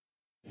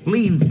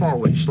Lean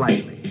forward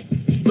slightly.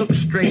 Look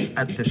straight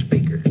at the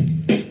speaker.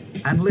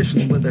 And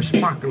listen with a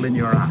sparkle in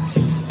your eye,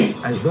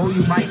 as though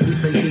you might be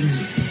thinking,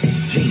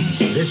 gee,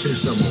 this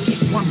is the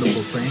most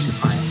wonderful thing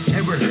I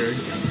ever heard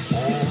in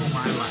all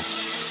my life.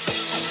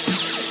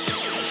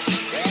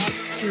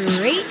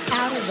 Straight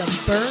out of the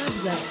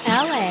burbs of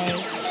LA,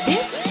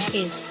 this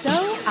is So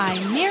I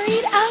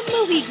Married a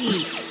Movie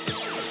Geek.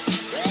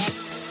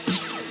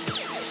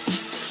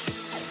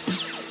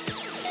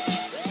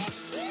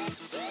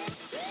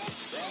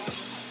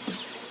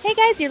 Hey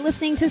guys, you're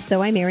listening to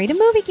So I Married a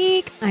Movie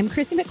Geek. I'm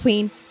Chrissy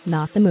McQueen,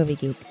 not the movie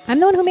geek. I'm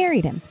the one who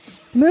married him.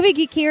 The movie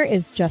geek here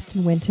is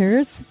Justin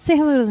Winters. Say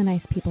hello to the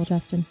nice people,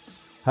 Justin.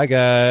 Hi,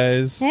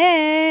 guys.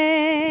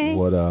 Hey.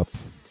 What up?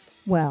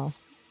 Well,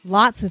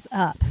 lots is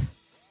up.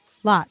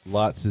 Lots.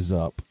 Lots is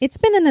up. It's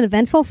been an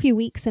eventful few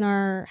weeks in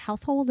our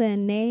household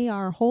and nay,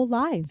 our whole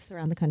lives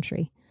around the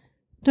country.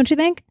 Don't you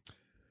think?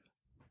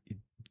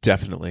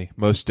 Definitely.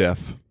 Most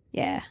deaf.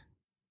 Yeah.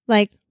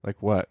 Like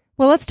what?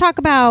 Well, let's talk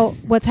about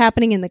what's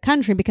happening in the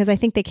country because I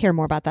think they care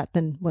more about that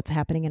than what's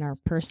happening in our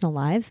personal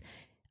lives.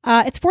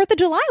 It's 4th of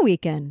July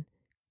weekend.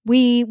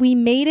 We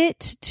made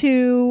it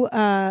to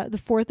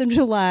the 4th of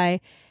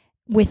July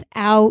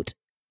without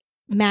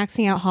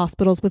maxing out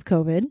hospitals with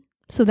COVID.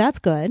 So that's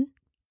good.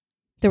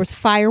 There was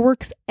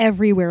fireworks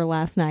everywhere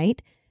last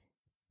night.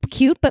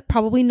 Cute, but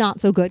probably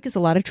not so good because a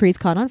lot of trees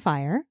caught on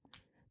fire.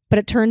 But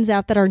it turns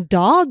out that our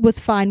dog was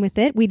fine with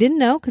it. We didn't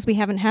know because we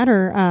haven't had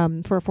her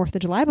for a 4th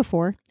of July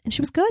before. And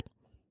she was good.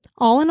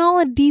 All in all,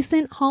 a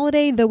decent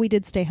holiday, though we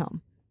did stay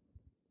home.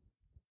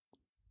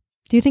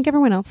 Do you think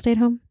everyone else stayed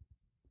home?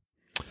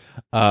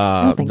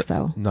 I don't think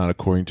so. Not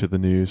according to the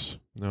news.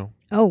 No.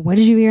 Oh, what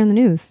did you hear on the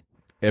news?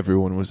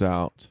 Everyone was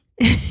out.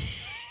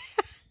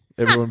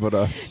 Everyone but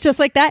us. Just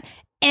like that?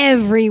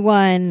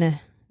 Everyone.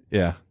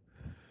 Yeah.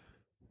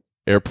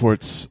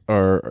 Airports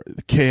are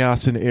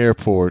chaos in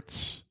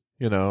airports,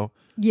 you know.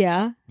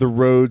 Yeah. The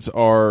roads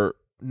are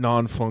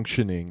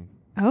non-functioning.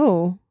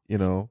 Oh. You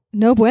know.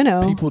 No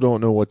bueno. People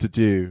don't know what to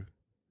do.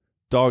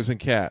 Dogs and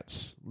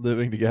cats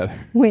living together.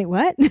 Wait,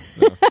 what? No.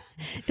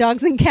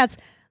 Dogs and cats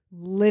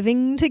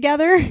living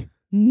together? I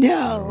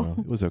No. don't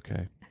know. It was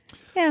okay.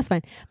 Yeah, it's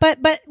fine.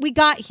 But we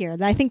got here.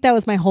 I think that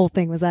was my whole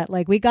thing was that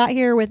like we got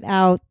here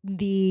without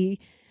the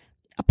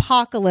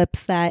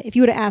apocalypse that if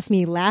you would have asked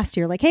me last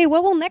year, like, hey,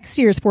 what will next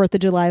year's 4th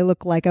of July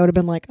look like? I would have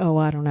been like, oh,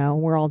 I don't know.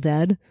 We're all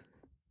dead.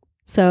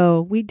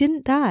 So we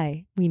didn't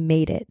die. We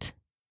made it.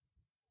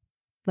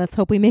 Let's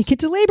hope we make it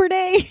to Labor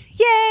Day.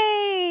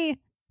 Yay!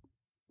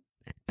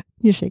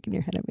 You're shaking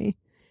your head at me.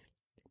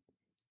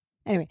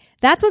 Anyway,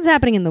 that's what's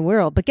happening in the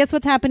world. But guess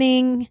what's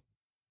happening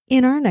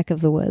in our neck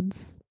of the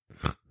woods?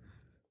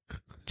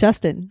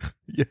 Justin.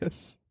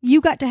 Yes.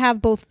 You got to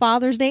have both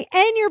Father's Day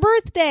and your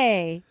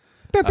birthday.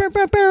 Burr, burr,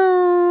 burr,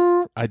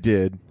 burr. I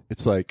did.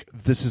 It's like,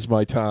 this is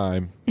my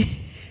time.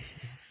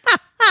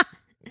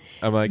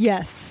 I'm like,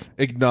 yes.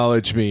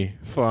 Acknowledge me,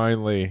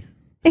 finally,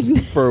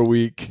 for a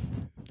week.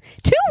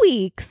 2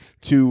 weeks.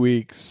 2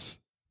 weeks.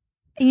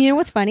 And you know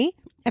what's funny?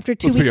 After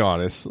 2 Let's weeks. be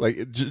honest.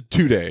 Like,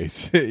 2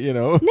 days, you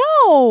know?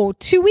 No,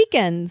 2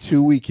 weekends.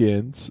 2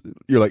 weekends.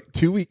 You're like,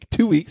 2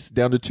 weeks,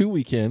 down to 2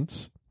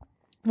 weekends.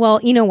 Well,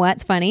 you know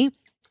what's funny?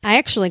 I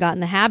actually got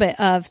in the habit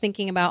of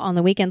thinking about on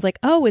the weekends, like,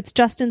 oh, it's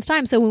Justin's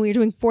time. So when we were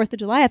doing 4th of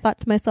July, I thought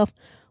to myself,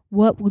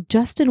 what will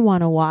Justin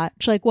want to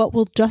watch? Like, what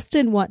will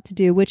Justin want to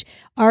do? Which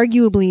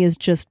arguably is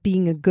just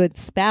being a good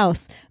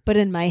spouse. But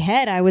in my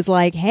head, I was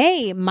like,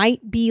 hey, it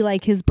might be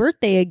like his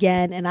birthday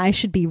again, and I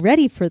should be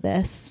ready for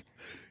this.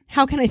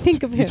 How can I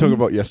think of him? You talking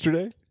about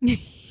yesterday?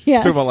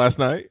 Yes. Talking about last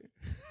night?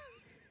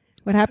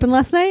 What happened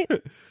last night?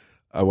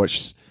 I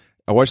watched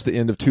the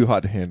end of Too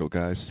Hot to Handle,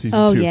 guys. Season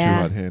 2 of Too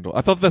Hot to Handle.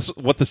 I thought that's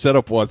what the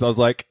setup was. I was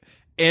like,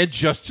 and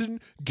Justin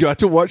got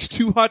to watch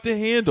Too Hot to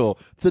Handle,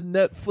 the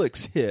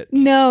Netflix hit.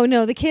 No.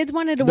 The kids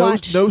wanted to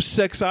watch. No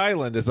Sex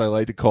Island, as I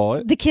like to call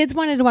it. The kids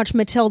wanted to watch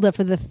Matilda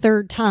for the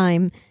 3rd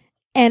time.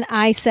 And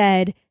I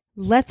said,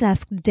 let's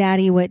ask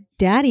Daddy what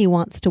Daddy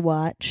wants to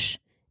watch.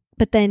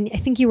 But then I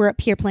think you were up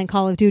here playing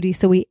Call of Duty.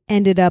 So we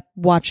ended up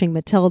watching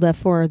Matilda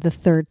for the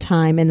 3rd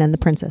time and then The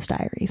Princess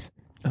Diaries.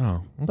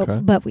 Oh, okay.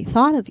 But we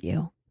thought of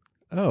you.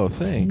 Oh,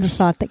 thanks. The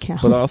thought that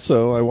counts. But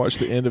also, I watched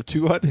the end of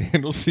Too Hot to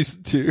Handle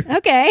season 2.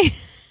 Okay.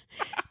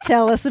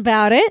 Tell us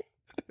about it.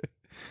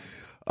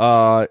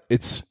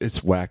 It's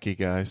wacky,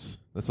 guys.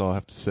 That's all I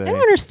have to say. I don't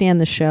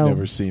understand the show.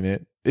 Never seen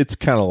it. It's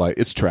kind of like,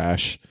 it's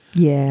trash.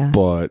 Yeah.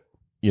 But,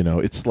 you know,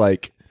 it's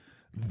like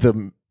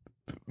the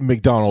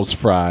McDonald's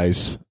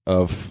fries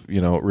of, you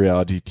know,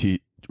 reality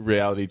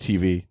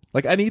TV.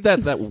 Like, I need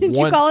that Did one.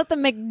 you call it the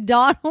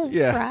McDonald's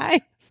Yeah.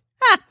 fries?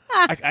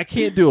 I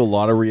can't do a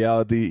lot of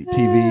reality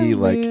TV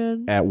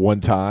man. at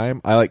one time.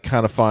 I like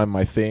kind of find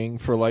my thing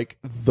for like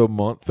the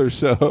month or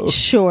so.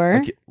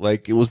 Sure.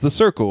 Like it was The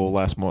Circle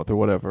last month or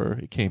whatever.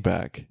 It came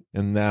back.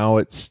 And now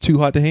it's Too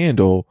Hot to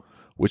Handle,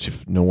 which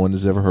if no one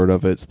has ever heard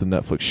of it, it's the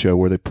Netflix show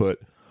where they put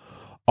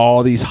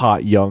all these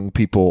hot young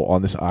people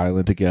on this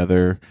island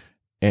together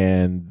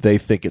and they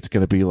think it's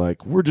going to be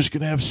like, we're just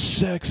going to have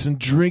sex and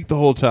drink the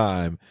whole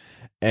time.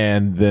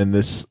 and then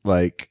this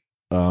it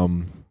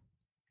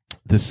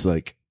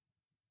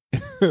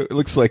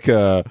looks like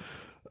a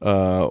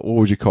what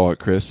would you call it,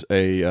 Chris?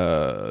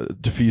 A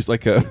diffuse,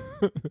 like a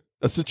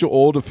essential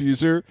oil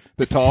diffuser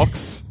that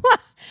talks.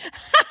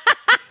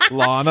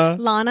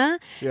 Lana.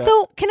 Yeah.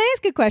 So, can I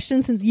ask a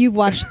question? Since you've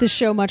watched the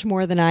show much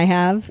more than I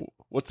have,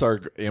 what's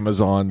our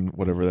Amazon,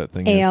 whatever that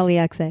thing is?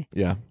 Alexa.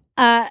 Yeah.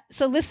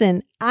 So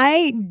listen,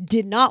 I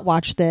did not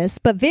watch this,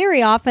 but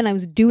very often I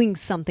was doing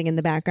something in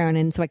the background,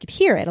 and so I could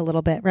hear it a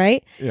little bit,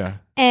 right? Yeah.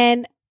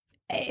 And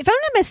if I'm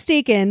not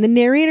mistaken, the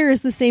narrator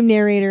is the same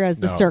narrator as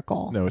The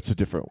Circle. No, it's a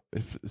different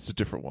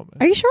woman.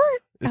 Are you sure?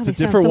 It's a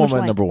different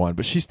woman, number one,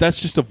 but that's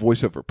just a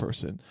voiceover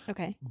person.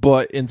 Okay.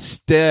 But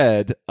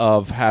instead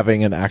of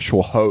having an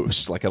actual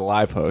host, like a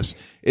live host,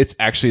 it's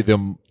actually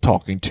them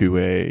talking to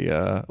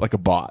a like a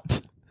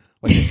bot,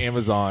 like an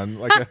Amazon,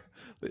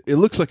 it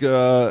looks like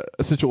a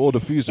essential oil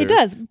diffuser. It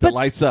does, but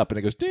lights up and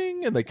it goes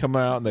ding, and they come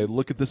out and they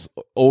look at this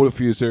oil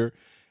diffuser,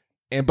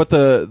 but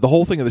the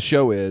whole thing of the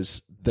show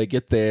is they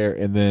get there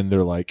and then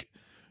they're like,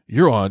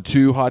 "You're on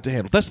Too Hot to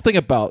Handle." That's the thing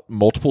about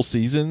multiple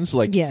seasons.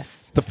 Like,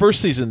 yes, the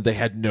first season they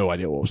had no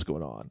idea what was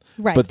going on,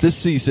 right? But this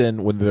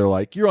season, when they're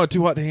like, "You're on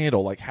Too Hot to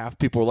Handle," like half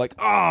people are like,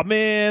 "Oh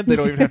man," they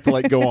don't even have to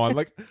like go on.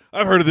 Like,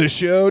 I've heard of this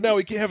show. Now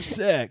we can't have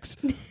sex.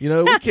 We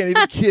can't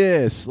even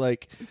kiss.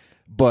 Like,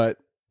 but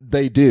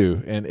they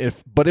do, and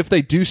if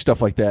they do stuff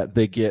like that,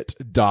 they get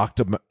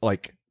docked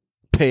like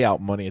payout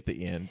money at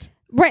the end.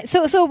 Right.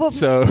 So why?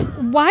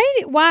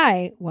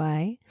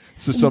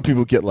 So some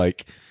people get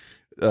like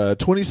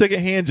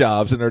 20-second hand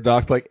jobs and they're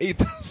docked like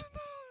 $8,000.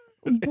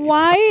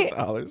 Why?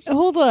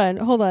 Hold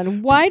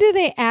on. Why do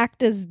they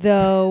act as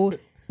though?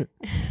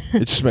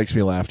 It just makes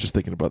me laugh just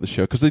thinking about the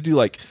show, because they do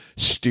like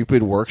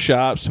stupid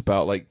workshops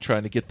about like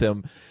trying to get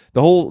them.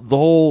 The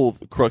whole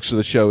crux of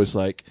the show is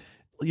like,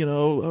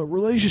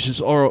 relationships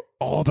are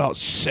all about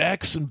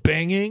sex and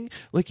banging.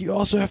 Like, you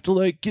also have to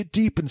like get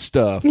deep and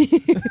stuff.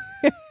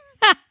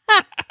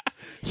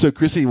 So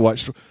Chrissy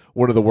watched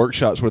one of the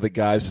workshops where the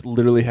guys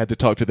literally had to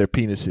talk to their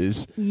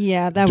penises.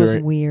 Yeah, that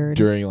was weird.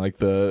 During like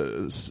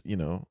the,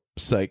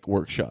 psych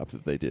workshop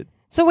that they did.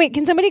 So wait,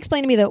 can somebody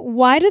explain to me though,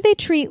 why do they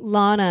treat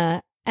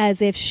Lana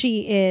as if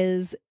she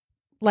is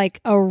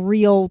like a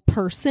real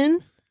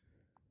person?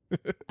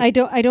 I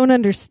don't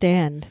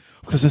understand.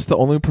 Because it's the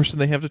only person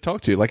they have to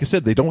talk to. Like I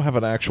said, they don't have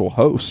an actual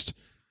host.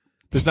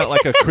 There's not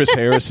like a Chris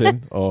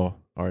Harrison. Oh,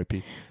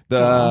 R.I.P.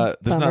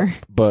 There's not,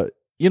 but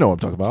you know what I'm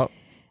talking about.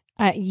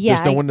 Yeah,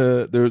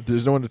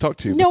 there's no one to talk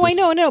to. No, I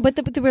know, but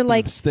they were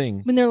like, this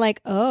thing. When they're like,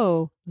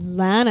 "Oh,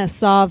 Lana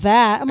saw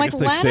that." I'm like,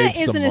 Lana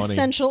is an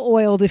essential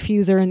oil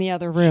diffuser in the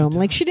other room.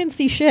 Like, she didn't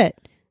see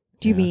shit.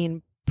 Do you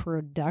mean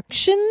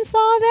production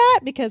saw that?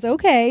 Because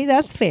okay,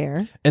 that's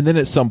fair. And then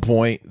at some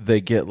point they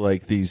get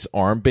like these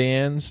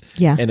armbands.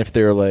 Yeah. And if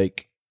they're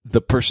like the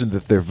person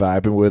that they're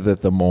vibing with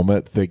at the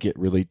moment, they get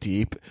really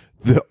deep.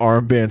 The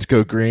armbands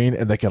go green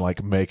and they can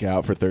like make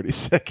out for 30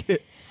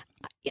 seconds.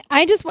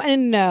 I just want to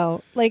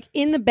know, like,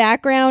 in the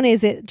background,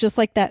 is it just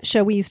like that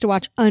show we used to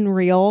watch,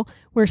 Unreal,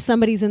 where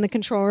somebody's in the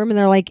control room and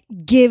they're like,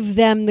 give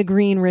them the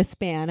green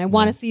wristband. I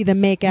want to see them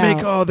make out.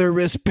 Make all their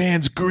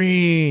wristbands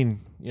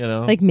green,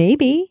 Like,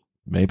 maybe.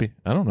 Maybe.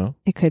 I don't know.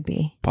 It could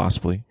be.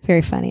 Possibly.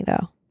 Very funny,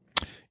 though.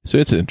 So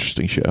it's an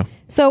interesting show.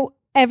 So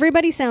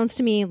everybody sounds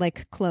to me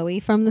like Chloe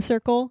from The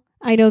Circle.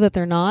 I know that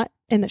they're not,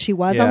 and that she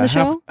was on the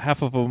show.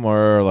 Half of them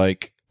are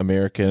like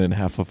American and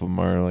half of them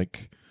are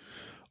like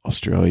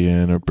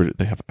Australian or British.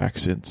 They have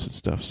accents and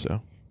stuff.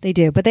 So they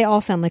do, but they all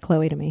sound like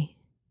Chloe to me.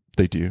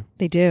 They do.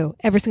 They do.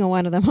 Every single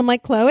one of them. I'm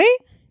like, Chloe?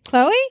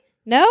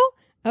 No?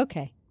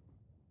 Okay.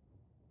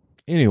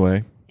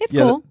 Anyway. It's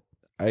cool.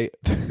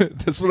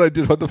 That's what I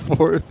did on the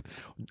 4th.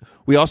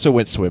 We also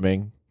went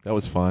swimming. That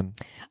was fun.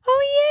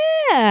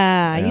 Oh,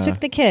 yeah. You took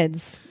the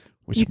kids.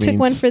 You took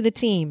one for the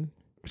team.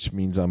 Which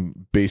means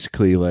I'm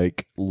basically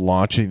like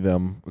launching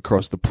them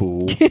across the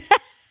pool.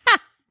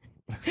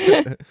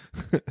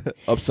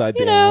 Upside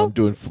down,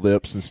 doing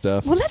flips and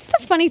stuff. Well, that's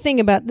the funny thing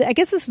about, I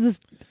guess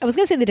I was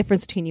going to say the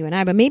difference between you and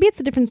I, but maybe it's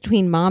the difference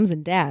between moms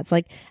and dads.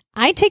 Like,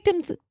 I take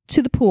them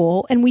to the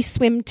pool and we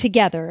swim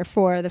together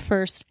for the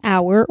first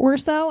hour or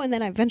so, and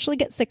then I eventually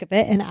get sick of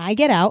it and I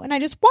get out and I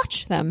just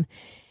watch them.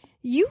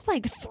 You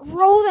like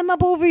throw them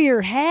up over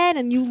your head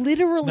and you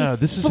literally No,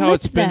 this is how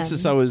it's been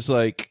since I was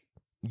like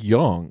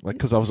young, like,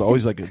 because I was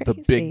always like the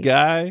big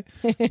guy.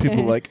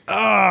 People were like,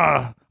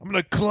 I'm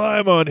gonna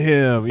climb on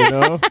him,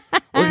 or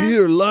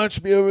here,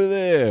 launch me over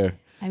there.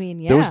 I mean,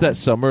 yeah, there was that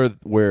summer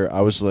where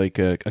I was like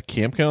a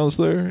camp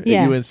counselor at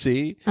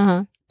UNC,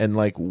 and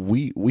like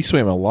we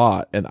swam a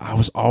lot, and I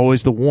was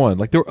always the one.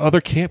 Like, there were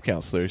other camp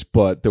counselors,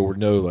 but there were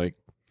no like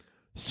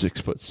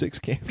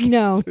 6'6" camp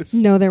counselors.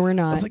 No, there were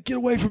not. I was like, get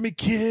away from me,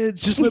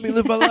 kids! Just let me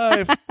live my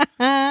life.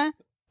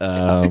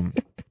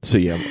 So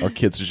yeah, our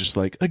kids are just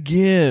like,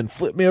 again,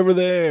 flip me over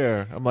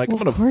there. I'm like, I'm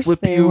gonna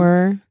flip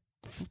you,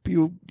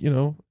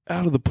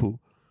 out of the pool.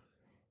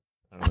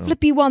 I'll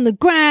flip you on the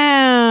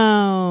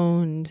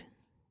ground.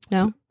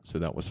 No, So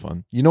that was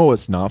fun. You know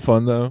what's not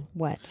fun though?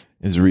 What?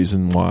 Is the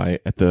reason why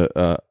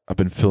I've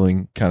been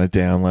feeling kind of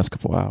down last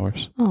couple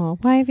hours. Oh,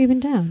 why have you been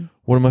down?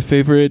 One of my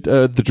favorite,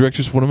 the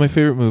director's of one of my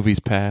favorite movies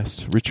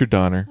passed, Richard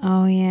Donner.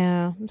 Oh,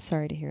 yeah. I'm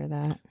sorry to hear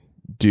that.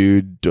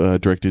 Dude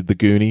directed The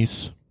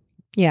Goonies.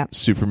 Yeah.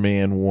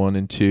 Superman 1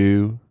 and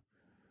 2.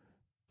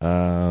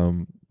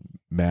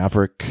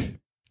 Maverick.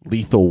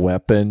 Lethal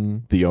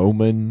Weapon. The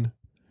Omen.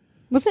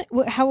 Wasn't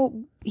how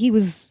he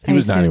was? He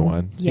was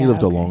 91. Yeah, he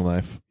lived okay. a long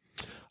life.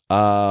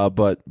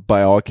 But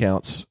by all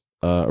accounts,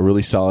 a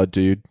really solid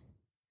dude.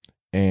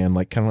 And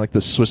like kind of like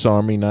the Swiss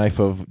Army knife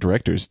of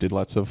directors. Did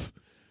lots of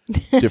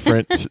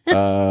different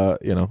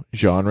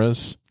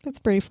genres. That's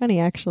pretty funny,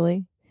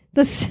 actually.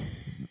 This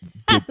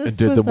Did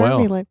them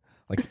well.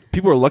 Like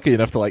people are lucky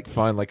enough to like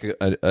find like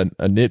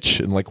a niche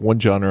in like one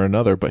genre or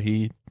another, but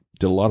he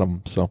did a lot of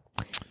them. So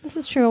this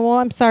is true. Well,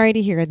 I'm sorry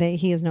to hear that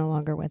he is no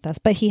longer with us,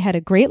 but he had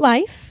a great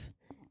life,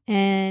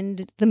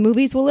 and the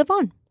movies will live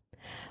on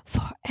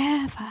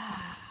forever.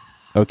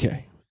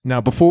 Okay,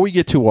 now before we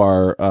get to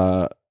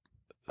our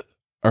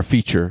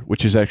feature,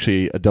 which is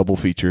actually a double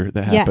feature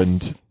that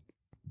happened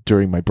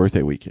during my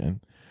birthday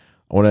weekend,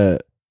 I want to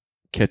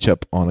catch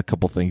up on a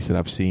couple things that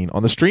I've seen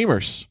on the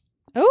streamers.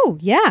 Oh,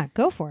 yeah.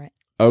 Go for it.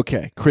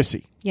 Okay,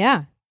 Chrissy.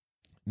 Yeah.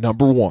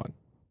 Number one.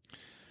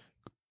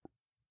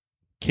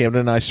 Camden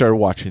and I started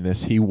watching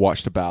this. He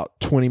watched about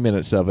 20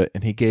 minutes of it,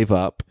 and he gave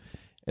up.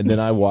 And then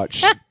I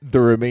watched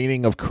the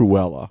remaining of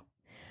Cruella.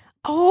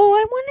 Oh,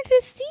 I wanted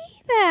to see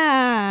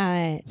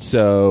that.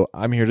 So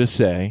I'm here to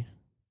say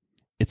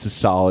it's a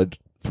solid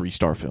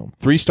 3-star film.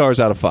 3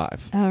 stars out of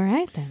 5. All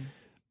right, then.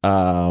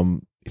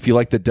 If you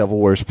like The Devil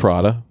Wears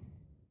Prada,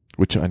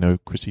 which I know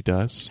Chrissy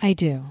does. I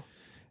do.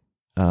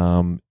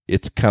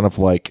 It's kind of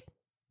like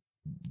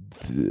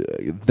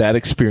that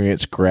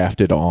experience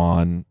grafted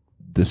on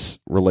this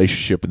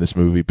relationship in this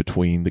movie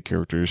between the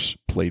characters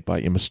played by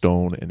Emma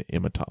Stone and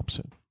Emma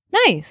Thompson.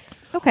 Nice.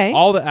 Okay.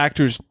 All the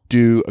actors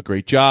do a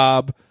great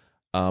job.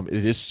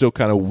 It is still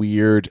kind of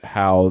weird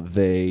how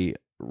they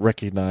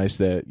recognize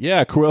that,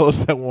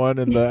 Cruella's that one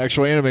in the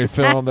actual animated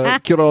film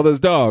that killed all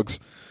those dogs.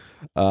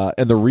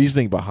 And the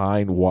reasoning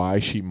behind why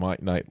she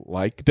might not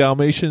like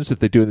Dalmatians that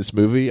they do in this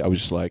movie, I was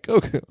just like,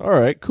 okay, all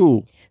right,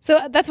 cool. So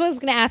that's what I was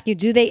going to ask you.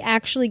 Do they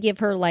actually give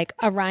her like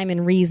a rhyme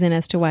and reason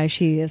as to why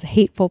she is a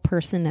hateful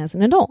person as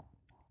an adult?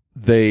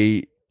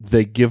 They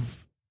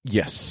give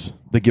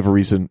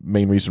a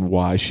main reason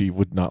why she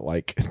would not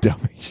like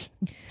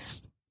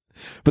Dalmatians.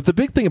 But the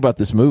big thing about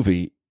this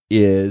movie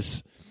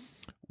is,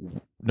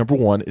 number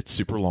one, it's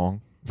super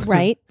long.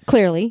 Right,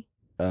 clearly.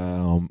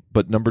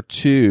 But number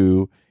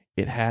two,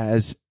 it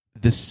has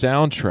this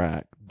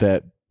soundtrack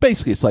that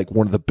basically it's like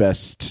one of the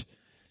best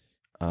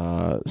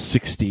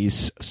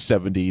 60s,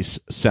 70s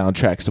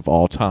soundtracks of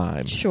all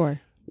time. Sure.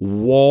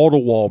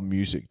 Wall-to-wall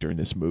music during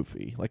this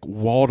movie. Like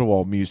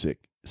wall-to-wall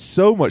music.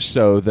 So much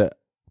so that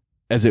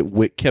as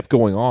it kept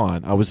going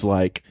on, I was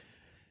like,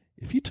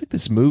 if you took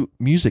this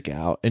music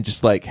out and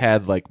just like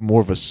had like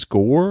more of a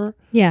score,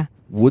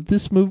 would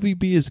this movie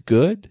be as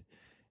good?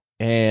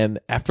 And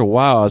after a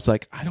while, I was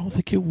like, I don't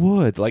think it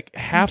would. Like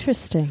half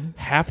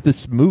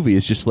this movie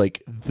is just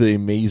like the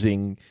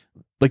amazing,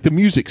 like the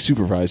music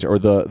supervisor or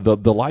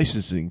the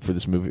licensing for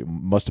this movie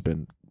must have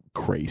been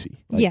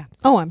crazy. Like, yeah.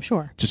 Oh, I'm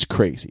sure. Just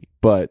crazy.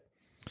 But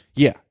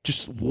yeah,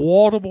 just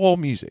wall-to-wall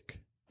music,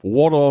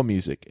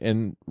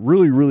 and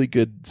really, really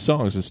good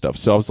songs and stuff.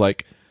 So I was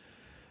like,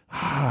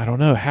 I don't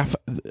know.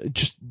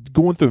 Just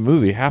going through the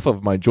movie, half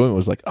of my enjoyment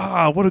was like,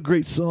 what a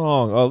great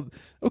song.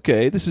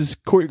 Okay, this is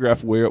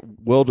choreographed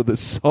well to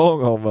this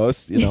song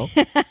almost, True.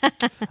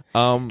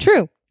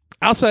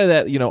 Outside of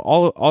that,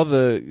 all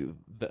the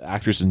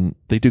actors, and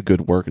they do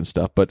good work and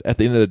stuff, but at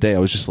the end of the day, I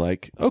was just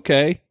like,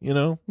 okay,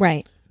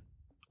 right,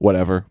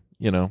 whatever,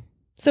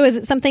 So is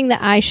it something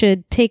that I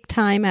should take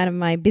time out of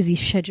my busy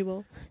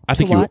schedule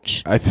to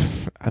watch? I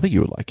think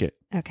you would like it.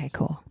 Okay,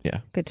 cool. Yeah.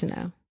 Good to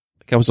know.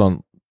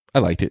 I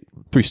liked it.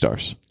 3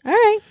 stars. All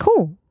right,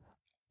 cool.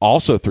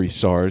 Also 3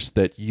 stars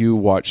that you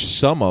watched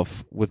some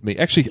of with me.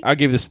 Actually, I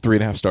gave this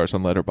 3.5 stars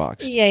on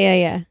Letterboxd.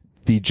 Yeah.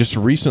 The just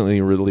recently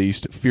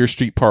released Fear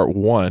Street Part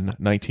 1,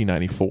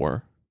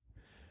 1994,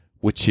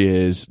 which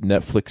is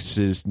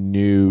Netflix's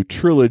new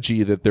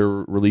trilogy that they're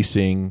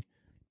releasing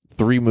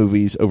 3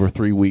 movies over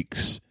 3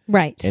 weeks.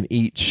 Right. And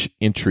each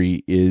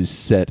entry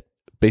is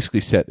basically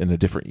set in a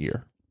different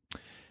year.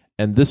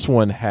 And this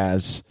one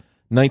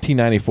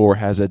 1994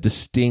 has a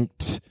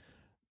distinct,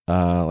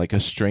 like a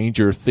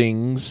Stranger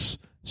Things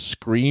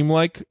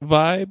Scream-like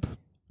vibe.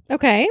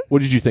 Okay.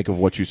 What did you think of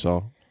what you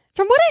saw?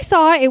 From what I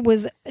saw, it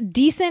was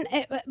decent,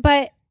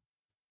 but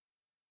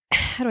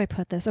how do I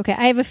put this? Okay,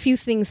 I have a few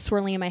things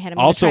swirling in my head. I'm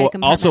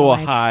also a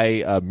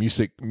high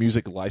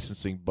music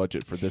licensing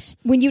budget for this.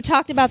 When you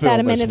talked about that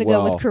a minute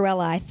ago with well.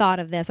 Cruella, I thought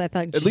of this. I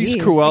thought, at least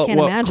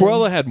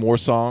Cruella had more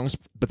songs,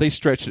 but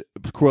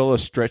Cruella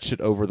stretched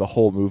it over the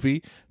whole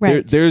movie.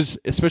 Right. There's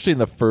especially in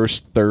the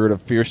first third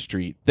of Fear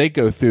Street, they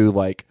go through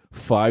like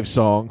 5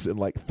 songs in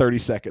like 30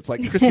 seconds.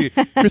 Like Chrissy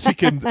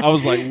can. I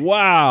was like,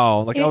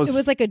 wow. Like it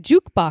was like a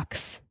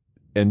jukebox.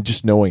 And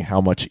just knowing how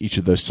much each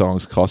of those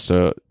songs cost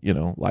to,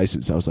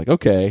 license, I was like,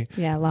 okay,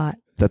 Yeah, a lot.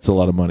 that's a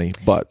lot of money.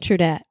 But True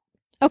dat.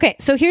 Okay,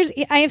 so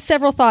I have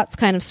several thoughts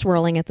kind of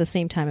swirling at the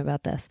same time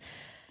about this.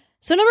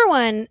 So number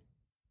one,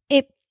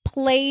 it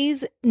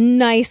plays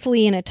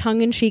nicely in a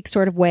tongue-in-cheek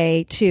sort of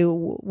way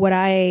to what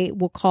I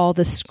will call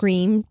the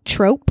Scream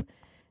trope.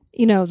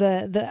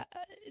 The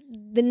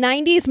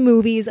 90s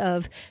movies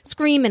of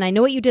Scream and I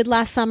Know What You Did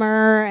Last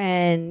Summer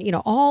and,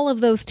 all of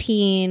those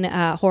teen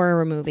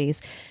horror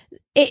movies.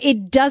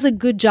 It does a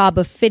good job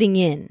of fitting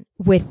in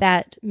with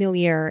that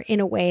milieu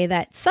in a way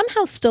that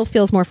somehow still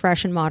feels more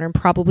fresh and modern,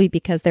 probably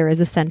because there is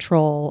a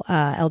central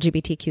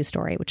LGBTQ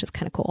story, which is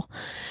kind of cool.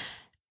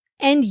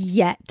 And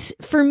yet,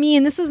 for me,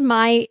 and this is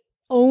my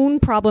own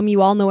problem,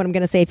 you all know what I'm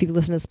going to say if you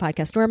listen to this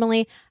podcast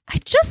normally, I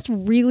just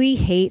really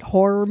hate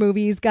horror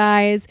movies,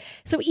 guys.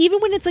 So even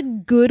when it's a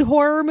good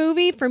horror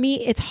movie, for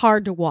me, it's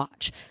hard to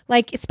watch.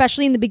 Like,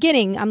 especially in the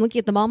beginning, I'm looking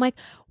at them all, I'm like,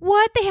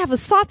 what? They have a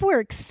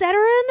software, etc.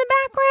 in the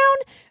background?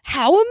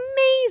 How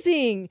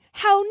amazing.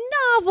 How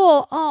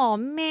novel. Oh,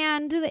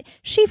 man.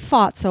 She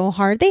fought so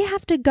hard. They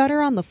have to gut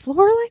her on the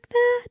floor like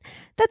that?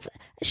 This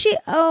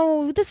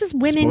is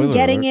women Spoiler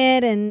getting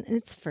alert. it, and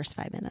it's the first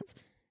 5 minutes.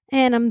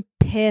 And I'm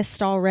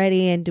pissed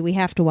already, and do we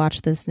have to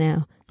watch this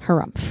now?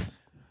 Harumph.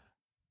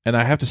 And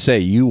I have to say,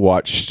 you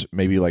watched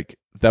maybe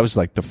that was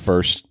the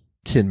first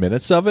 10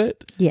 minutes of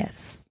it.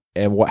 Yes.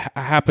 And what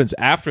happens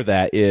after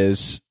that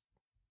is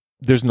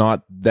there's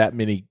not that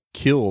many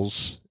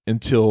kills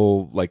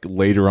until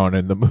later on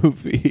in the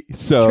movie.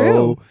 So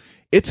True.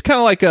 it's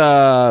kind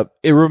of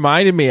it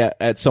reminded me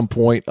at some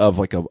point of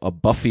a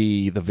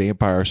Buffy the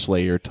Vampire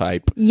Slayer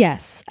type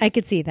Yes, I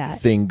could see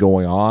that. thing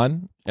going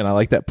on. And I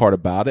like that part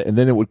about it. And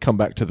then it would come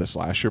back to the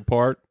slasher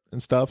part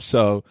and stuff.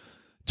 So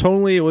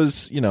tonally it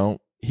was,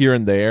 here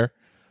and there.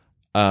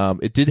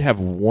 It did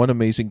have one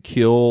amazing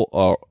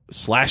kill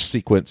slash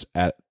sequence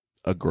at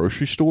a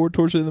grocery store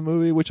towards the end of the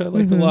movie, which I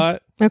liked a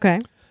lot. Okay.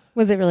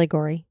 Was it really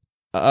gory?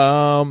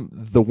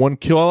 The one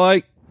kill I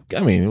like,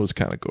 it was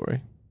kind of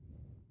gory.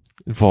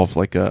 Involved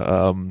what's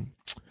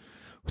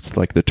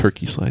the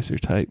turkey slicer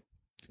type?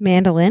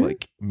 Mandolin?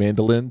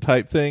 Mandolin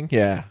type thing.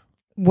 Yeah.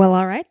 Well,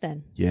 all right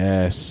then.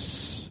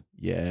 Yes.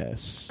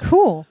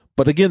 Cool.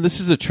 But again, this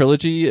is a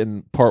trilogy,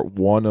 and part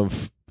 1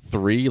 of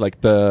 3.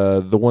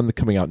 The one that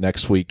coming out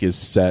next week is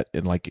set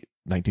in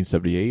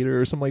 1978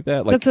 or something like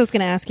that. That's what I was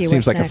going to ask you.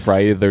 Seems What's like next? a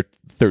Friday the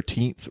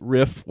 13th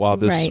riff, while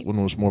this Right.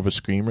 one was more of a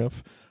Scream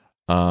riff.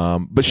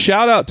 But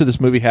shout out to this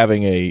movie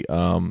having a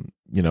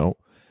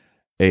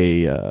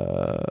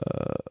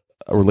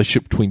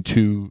relationship between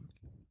two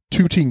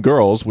teen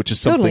girls, which is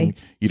something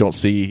you don't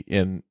see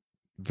in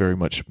very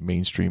much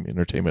mainstream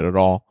entertainment at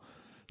all.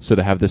 So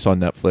to have this on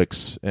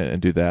Netflix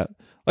and do that,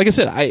 like I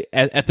said,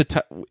 at the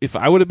time, if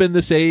I would have been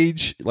this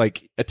age,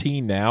 a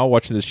teen now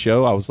watching this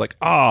show, I was like,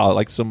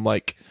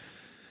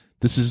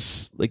 this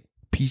is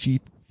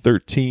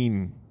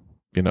PG-13,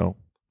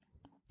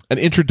 an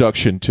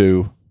introduction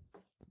to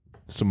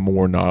some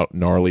more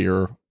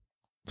gnarlier,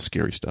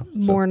 scary stuff.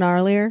 More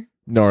gnarlier?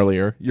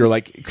 Gnarlier. You're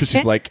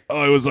Chrissy's it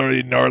was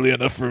already gnarly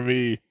enough for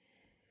me.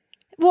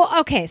 Well,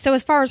 okay. So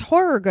as far as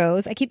horror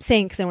goes, I keep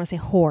saying, because I want to say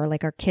horror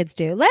like our kids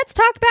do. Let's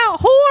talk about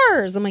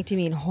horrors. I'm like, do you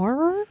mean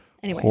horror?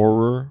 Anyway.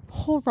 Horror.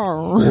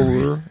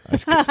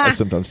 I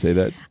sometimes say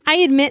that. I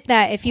admit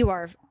that if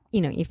you're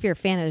a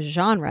fan of the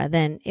genre,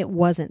 then it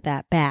wasn't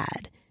that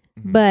bad.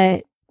 Mm-hmm.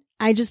 But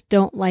I just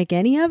don't like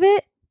any of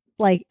it,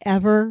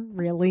 ever,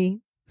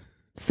 really.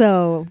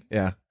 So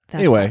Yeah.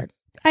 that's Anyway. hard.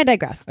 I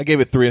digress. I gave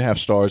it 3.5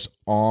 stars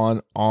on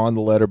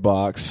the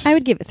Letterboxd. I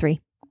would give it 3.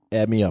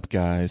 Add me up,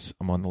 guys.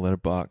 I'm on the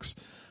Letterboxd.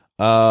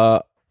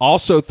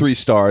 Also 3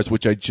 stars,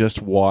 which I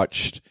just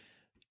watched,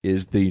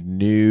 is the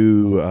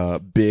new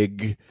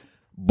big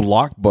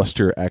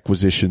blockbuster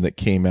acquisition that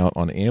came out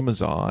on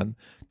Amazon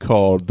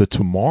called The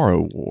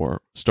Tomorrow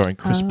War, starring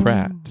Chris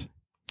Pratt.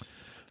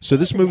 So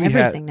this movie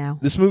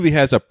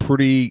has a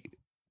pretty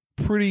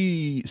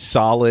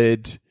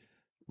solid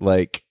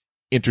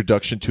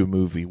introduction to a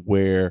movie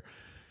where,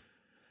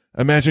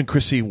 imagine,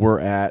 Chrissy, we're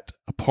at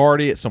a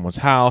party at someone's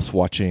house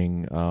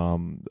watching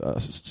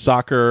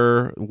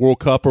soccer, World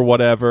Cup or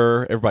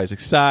whatever. Everybody's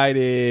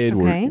excited.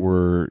 Okay.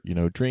 We're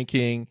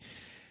drinking,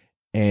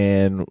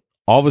 and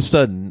all of a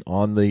sudden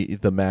on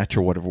the match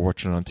or whatever we're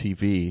watching on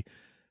TV,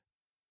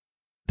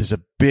 there's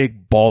a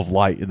big ball of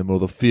light in the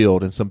middle of the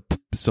field, and some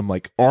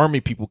army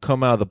people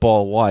come out of the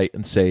ball of light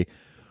and say,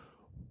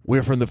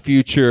 "We're from the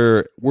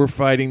future. We're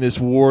fighting this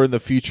war in the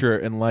future,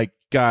 and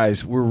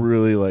guys, we're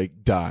really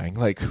dying.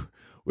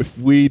 If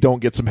we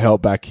don't get some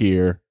help back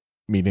here,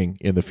 meaning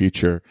in the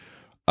future,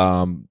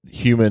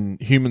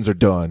 humans are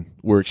done.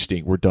 We're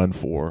extinct. We're done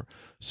for.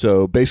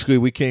 So basically,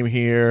 we came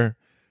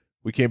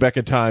back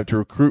in time to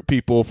recruit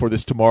people for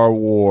this Tomorrow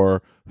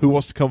War. Who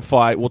wants to come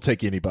fight? We'll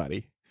take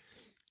anybody."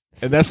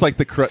 And that's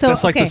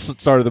the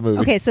start of the movie.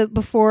 Okay, so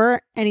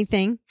before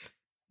anything,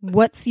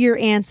 what's your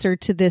answer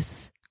to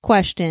this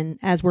question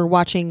as we're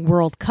watching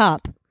World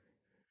Cup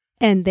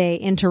and they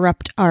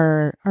interrupt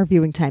our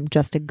viewing time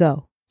just to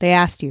go? They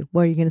asked you,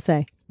 what are you going to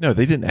say? No,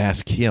 they didn't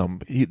ask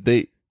him.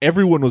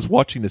 Everyone was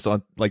watching this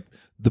on like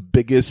the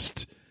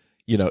biggest,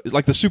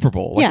 like the Super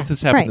Bowl. Like if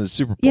this happened in the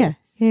Super Bowl.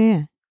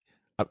 Yeah.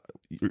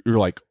 You're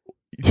like,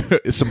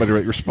 is somebody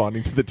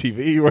responding to the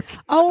TV?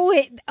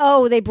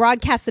 They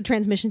broadcast the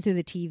transmission through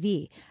the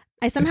TV.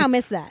 I somehow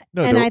missed that.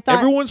 No, and I thought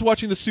everyone's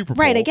watching the Super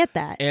Bowl. Right, I get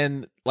that.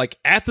 And like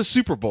at the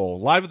Super Bowl,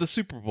 live at the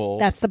Super Bowl,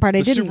 that's the part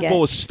I didn't get. The Super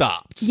Bowl was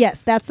stopped.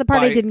 Yes, that's the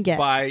part I didn't get.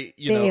 By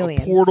a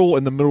portal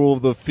in the middle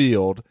of the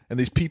field, and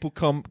these people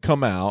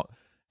come out.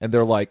 And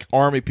they're like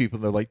army people.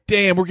 And they're like,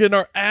 damn, we're getting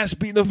our ass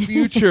beat in the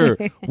future.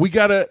 We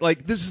gotta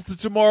this is the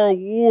Tomorrow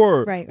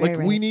War. Right.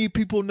 We need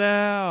people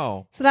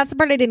now. So that's the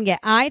part I didn't get.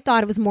 I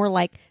thought it was more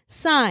like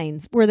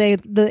Signs, where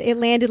it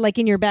landed like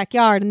in your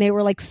backyard, and they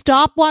were like,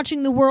 stop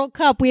watching the World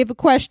Cup. We have a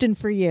question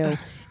for you,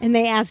 and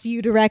they asked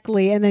you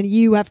directly, and then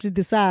you have to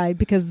decide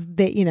because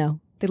they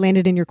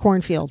landed in your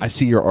cornfield. I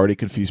see you're already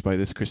confused by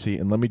this, Chrissy,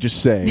 and let me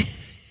just say,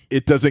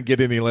 it doesn't get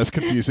any less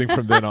confusing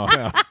from then on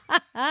out.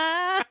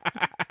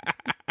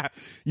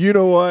 You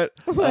know what?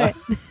 What?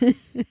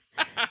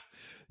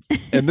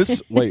 And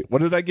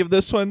what did I give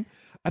this one?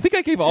 I think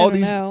I gave all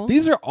these. Know.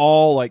 These are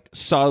all like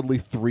solidly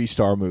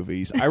 3-star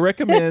movies. I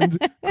recommend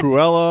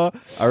Cruella.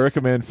 I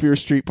recommend Fear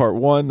Street Part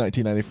 1,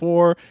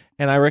 1994.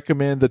 And I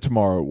recommend The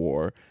Tomorrow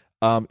War.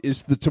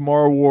 Is The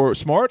Tomorrow War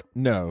smart?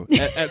 No.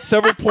 At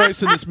several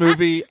points in this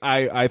movie,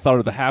 I thought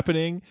of The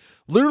Happening.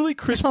 Literally,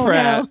 Chris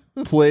Pratt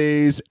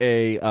plays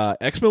a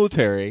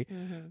ex-military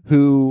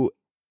who,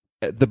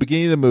 at the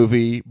beginning of the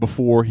movie,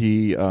 before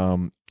he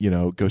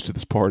goes to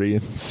this party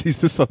and sees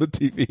this on the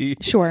TV.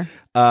 Sure.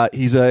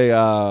 He's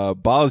a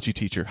biology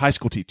teacher, high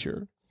school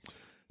teacher.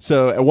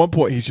 So at one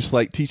point he's just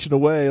like teaching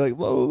away, like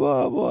blah blah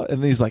blah blah, and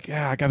then he's like,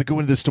 "Yeah, I got to go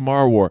into this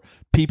Tomorrow War."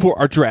 People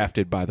are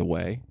drafted, by the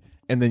way,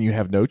 and then you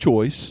have no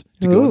choice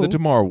to go in the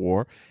Tomorrow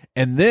War.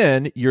 And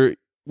then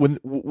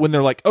when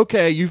they're like,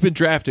 "Okay, you've been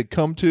drafted,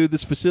 come to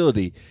this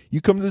facility."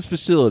 You come to this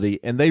facility,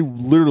 and they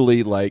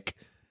literally like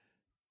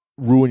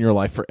ruin your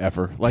life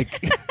forever. Like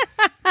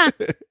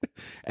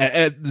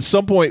at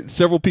some point,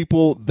 several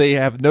people, they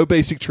have no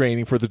basic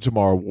training for the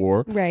Tomorrow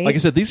War. Right. Like I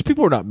said, these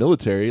people are not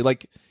military.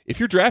 Like if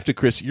you're drafted,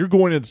 Chris, you're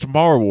going into the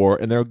Tomorrow War,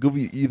 and they'll give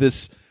you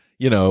this,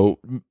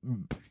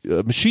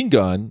 machine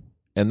gun,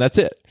 and that's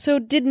it. So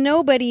did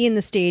nobody in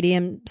the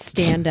stadium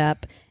stand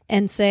up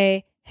and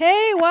say,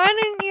 "Hey, why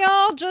didn't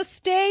y'all just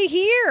stay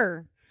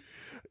here?"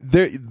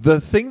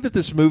 The thing that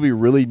this movie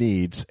really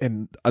needs,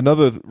 and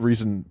another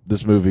reason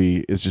this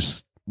movie is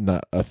just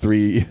not a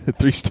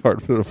 3-star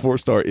but a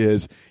 4-star,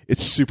 is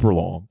it's super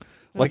long.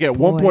 Like at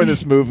one point in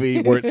this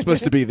movie where it's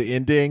supposed to be the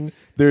ending,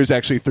 there's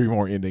actually 3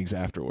 more endings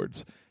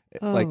afterwards.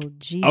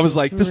 Jesus, I was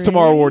like, this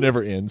Tomorrow War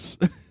never ends.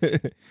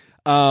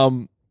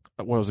 What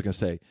was I gonna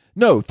say?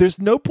 No, there's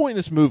no point in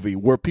this movie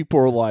where people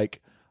are like,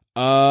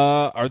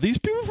 are these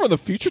people from the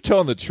future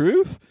telling the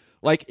truth?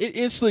 Like it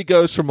instantly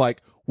goes from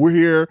like, we're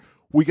here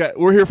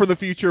from the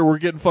future, we're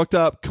getting fucked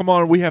up, come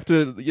on, we have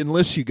to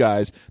enlist you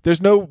guys.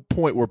 There's no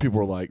point where people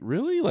are like,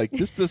 really? Like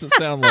this doesn't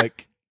sound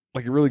like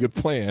a really good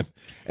plan.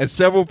 And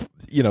several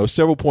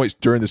points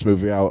during this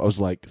movie, I was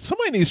like,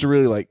 somebody needs to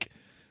really like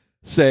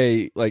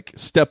say, like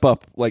step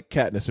up like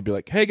Katniss and be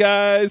like, hey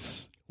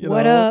guys,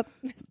 what up?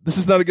 This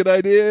is not a good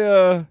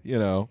idea,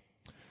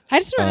 I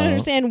just don't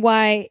understand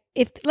why,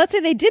 if let's say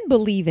they did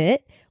believe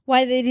it,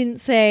 why they didn't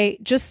say,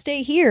 just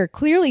stay here.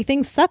 Clearly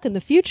things suck in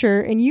the future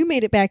and you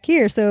made it back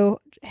here,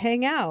 so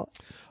hang out.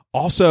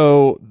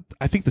 Also,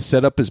 I think the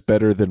setup is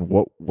better than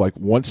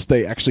once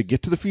they actually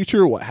get to the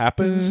future, what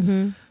happens.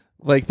 Mm-hmm.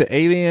 Like the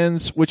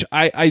aliens, which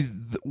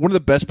one of the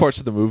best parts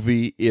of the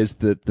movie is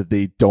that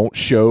they don't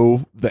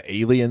show the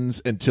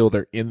aliens until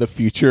they're in the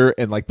future,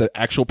 and like the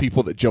actual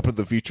people that jump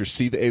into the future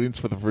see the aliens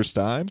for the first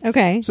time.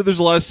 Okay. So there's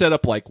a lot of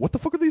setup like, what the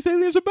fuck are these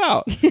aliens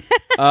about?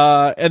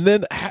 And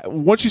then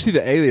once you see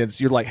the aliens,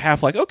 you're like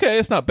half like, okay,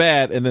 it's not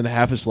bad. And then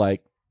half is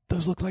like,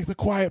 those look like The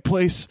Quiet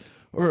Place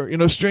or,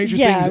 Stranger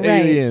Things right.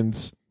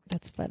 aliens.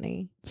 That's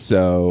funny.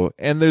 So,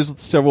 and there's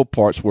several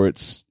parts where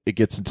it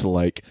gets into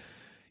like,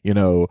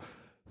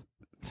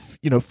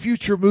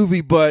 future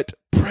movie, but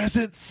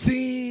present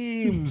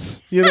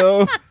themes,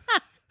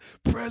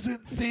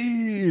 present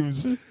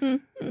themes.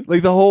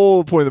 Like the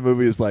whole point of the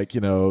movie is like,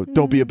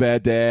 don't be a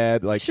bad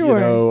dad, like,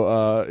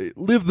 sure.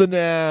 Live the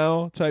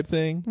now type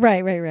thing.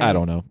 Right. I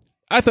don't know.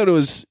 I thought it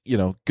was,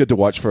 good to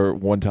watch for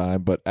one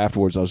time, but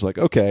afterwards I was like,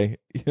 okay,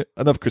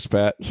 enough Chris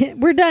Pratt.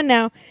 We're done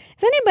now.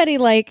 Is anybody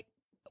like,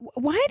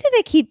 why do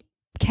they keep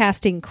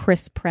casting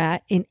Chris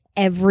Pratt in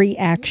every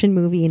action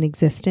movie in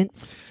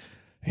existence?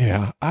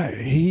 Yeah,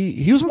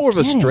 he was more of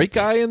a straight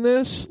guy in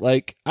this.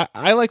 Like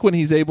I like when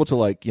he's able to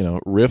like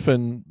riff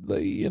and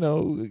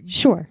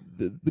sure,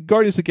 the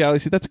Guardians of the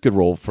Galaxy. That's a good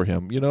role for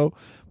him,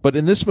 But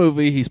in this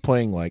movie, he's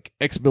playing like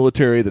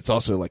ex-military. That's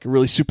also like a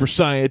really super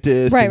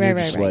scientist.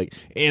 Right. Like,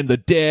 and the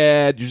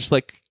dad. You're just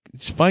like,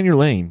 just find your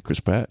lane, Chris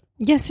Pratt.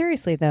 Yeah,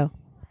 seriously though.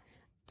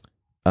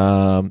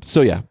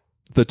 So yeah.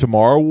 The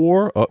Tomorrow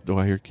War. Oh, do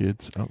I hear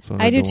kids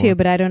outside? I do too,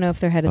 but I don't know if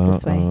they're headed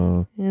this way.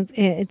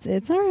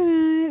 It's all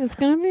right. It's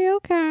gonna be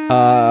okay.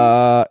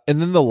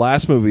 And then the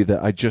last movie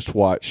that I just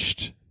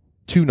watched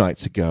 2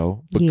 nights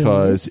ago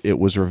because Yes. it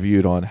was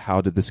reviewed on How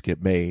Did This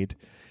Get Made,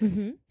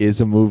 Mm-hmm.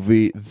 is a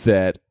movie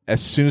that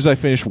as soon as I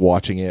finished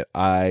watching it,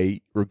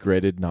 I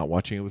regretted not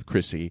watching it with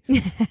Chrissy.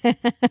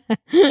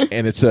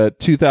 And it's a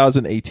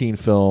 2018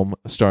 film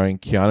starring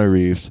Keanu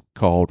Reeves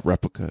called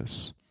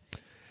Replicas.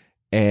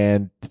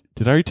 And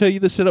did I already tell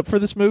you the setup for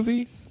this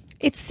movie?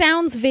 It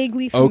sounds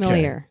vaguely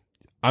familiar.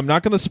 I'm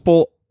not going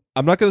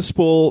to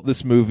spoil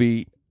this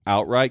movie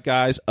outright,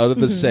 guys, other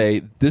than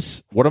say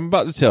this. What I'm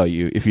about to tell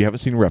you, if you haven't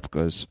seen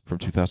Replicas from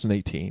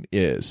 2018,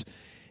 is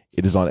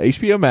it is on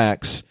HBO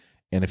Max,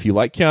 and if you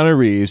like Keanu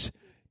Reeves,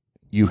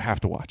 you have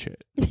to watch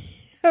it.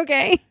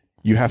 Okay.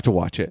 You have to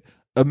watch it.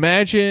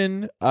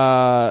 Imagine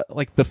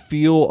like the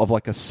feel of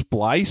like a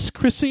Splice,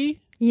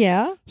 Chrissy,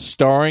 Yeah.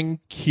 starring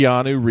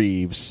Keanu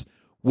Reeves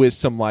with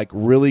some like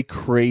really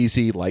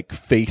crazy like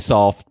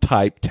face-off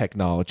type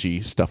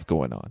technology stuff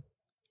going on.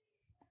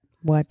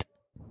 What?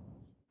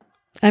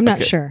 I'm not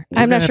Okay, sure.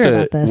 we're I'm not gonna sure have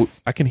about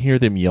this. I can hear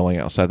them yelling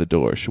outside the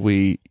door. Should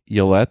we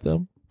yell at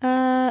them?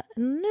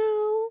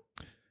 No.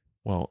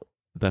 Well,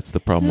 that's the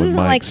problem with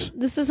mics.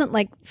 This isn't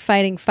like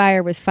fighting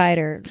fire with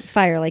fire.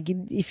 Like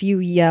if you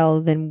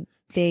yell, then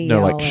they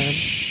No, yell. like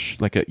shh,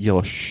 like a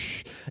yellow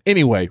shh.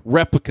 Anyway,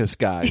 Replicas,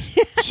 guys.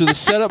 So the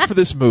setup for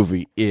this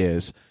movie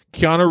is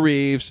Keanu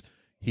Reeves.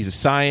 He's a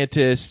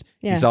scientist.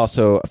 Yeah. He's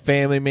also a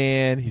family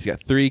man. He's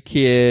got 3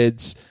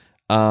 kids.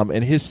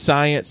 And his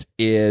science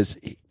is,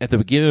 at the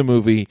beginning of the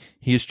movie,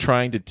 he is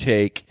trying to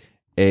take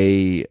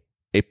a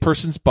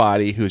person's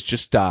body who has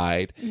just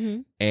died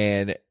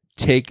and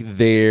take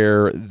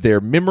their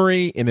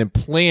memory and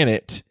implant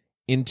it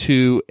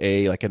into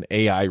an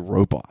AI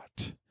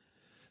robot.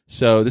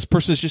 So this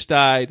person has just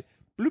died.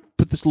 Bloop,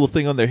 put this little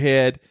thing on their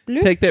head.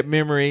 Bloop. Take that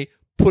memory,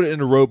 put it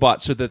in a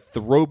robot so that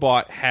the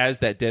robot has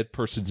that dead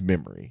person's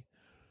memory.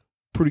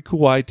 Pretty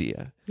cool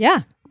idea.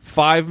 Yeah.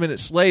 5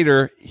 minutes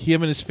later,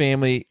 him and his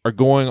family are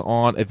going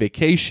on a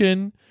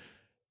vacation.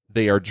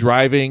 They are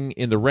driving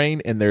in the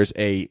rain, and there's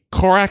a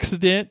car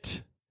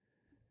accident.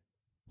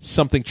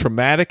 Something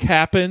traumatic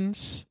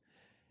happens,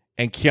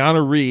 and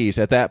Keanu Reeves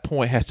at that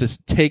point has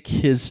to take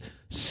his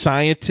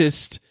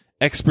scientist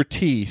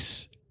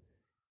expertise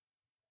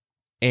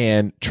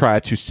and try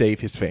to save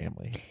his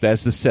family.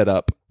 That's the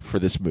setup for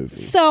this movie.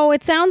 So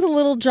it sounds a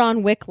little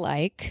John Wick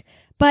like,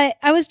 but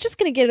I was just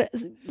going to get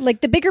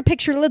like the bigger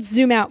picture. Let's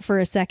zoom out for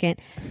a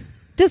second.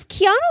 Does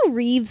Keanu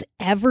Reeves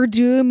ever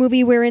do a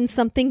movie wherein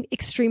something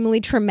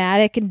extremely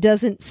traumatic and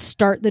doesn't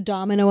start the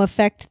domino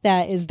effect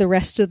that is the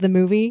rest of the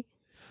movie?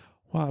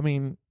 Well, I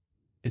mean,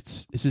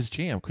 it's his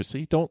jam,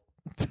 Chrissy. Don't.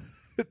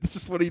 This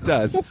is what he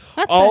does.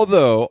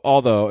 Although,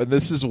 and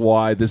this is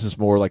why this is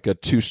more like a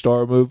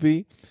 2-star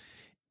movie.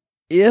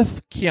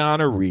 If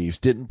Keanu Reeves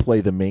didn't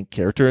play the main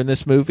character in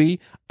this movie,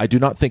 I do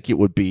not think it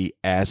would be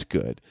as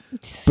good,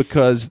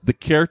 because the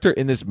character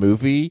in this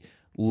movie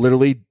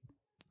literally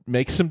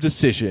makes some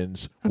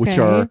decisions which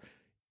Okay. are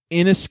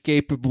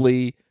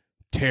inescapably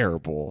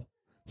terrible.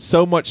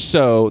 So much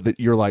so that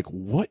you're like,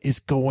 what is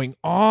going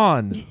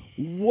on?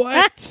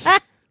 What?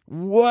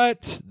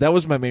 What? That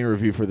was my main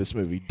review for this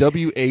movie.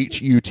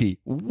 WHUT.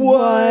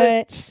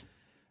 What?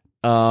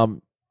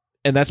 And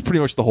that's pretty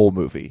much the whole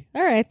movie.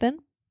 All right, then.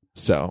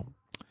 So,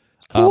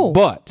 Cool.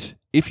 but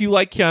if you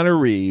like Keanu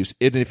Reeves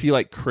and if you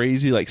like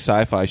crazy like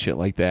sci-fi shit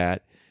like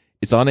that,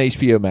 it's on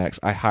HBO Max.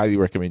 I highly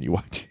recommend you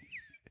watch it.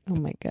 Oh,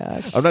 my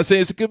gosh. I'm not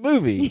saying it's a good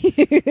movie,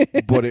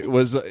 but it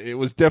was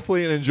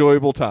definitely an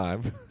enjoyable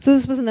time. So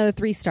this was another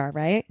 3-star,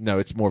 right? No,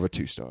 it's more of a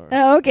 2-star.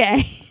 Oh,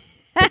 okay.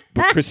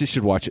 But Chrissy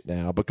should watch it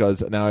now,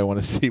 because now I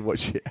want to see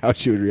how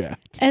she would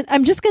react. And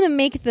I'm just going to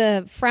make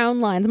the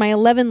frown lines, my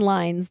 11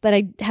 lines that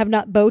I have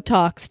not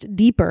Botoxed,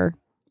 deeper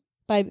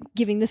by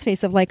giving this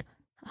face of like,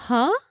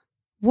 huh?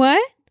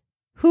 What?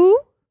 Who?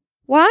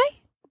 Why?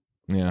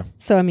 Yeah.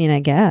 So, I mean, I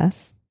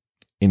guess.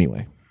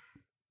 Anyway,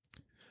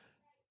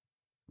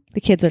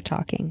 The kids are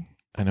talking.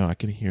 I know I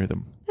can hear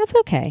them. That's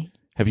okay.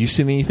 Have you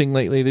seen anything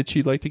lately that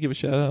you'd like to give a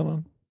shout out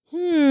on?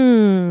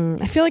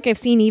 I feel like I've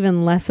seen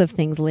even less of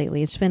things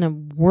lately. It's been a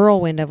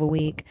whirlwind of a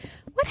week.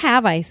 What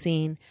have I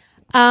seen?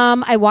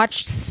 I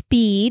watched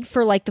Speed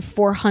for like the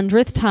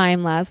 400th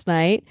time last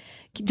night.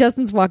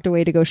 Justin's walked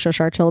away to go shush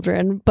our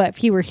children, but if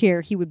he were here,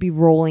 he would be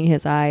rolling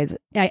his eyes.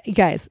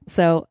 Guys,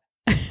 so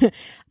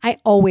I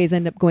always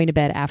end up going to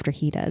bed after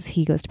he does.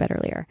 He goes to bed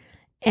earlier.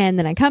 And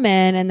then I come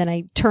in and then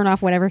I turn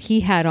off whatever he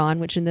had on,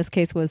 which in this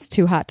case was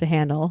Too Hot to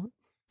Handle.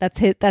 That's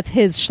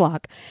his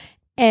schlock.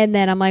 And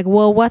then I'm like,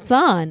 well, what's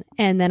on?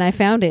 And then I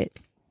found it.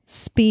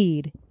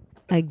 Speed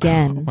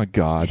again. Oh my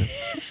God.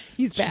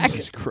 He's back.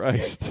 Jesus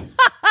Christ.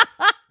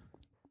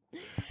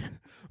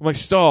 I'm like,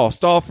 stall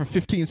for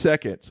 15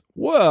 seconds.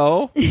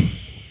 Well,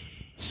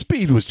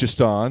 Speed was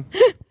just on.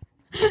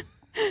 It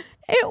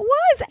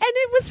was, and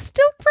it was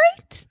still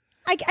great.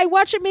 I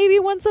watch it maybe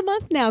once a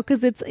month now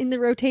because it's in the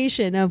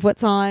rotation of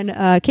what's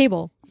on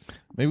cable.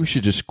 Maybe we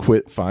should just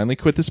finally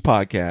quit this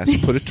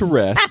podcast, put it to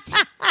rest,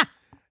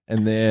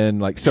 and then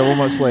like several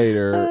months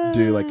later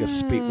do like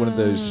one of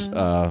those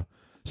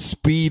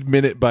speed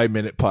minute by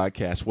minute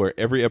podcasts where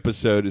every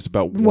episode is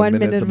about 1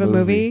 minute of a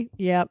movie.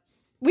 Yep.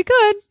 We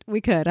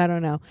could. I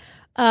don't know.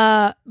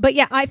 But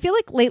yeah, I feel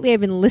like lately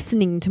I've been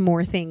listening to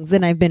more things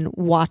than I've been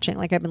watching.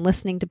 Like I've been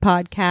listening to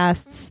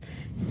podcasts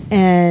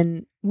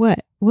and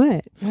what?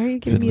 Why are you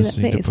giving me that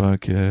listening face? to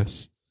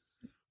podcasts.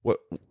 What?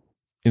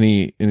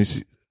 Any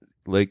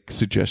like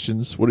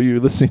suggestions? What are you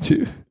listening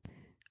to?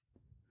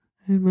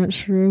 I'm not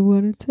sure I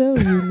want to tell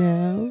you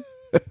now.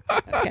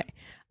 Okay.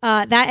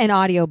 That and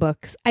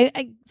audiobooks.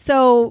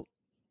 So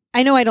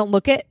I know I don't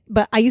look it,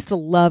 but I used to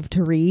love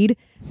to read.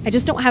 I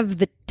just don't have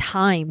the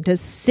time to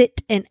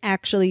sit and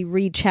actually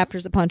read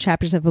chapters upon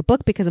chapters of a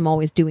book because I'm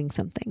always doing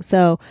something.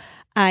 So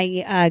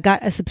I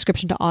got a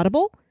subscription to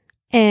Audible,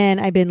 and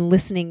I've been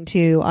listening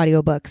to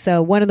audiobooks.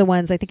 So one of the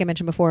ones I think I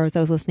mentioned before was I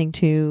was listening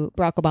to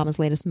Barack Obama's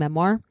latest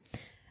memoir.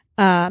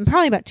 I'm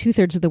probably about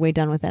 2/3 of the way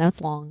done with it. Now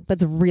it's long,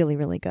 but it's really,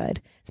 really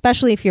good,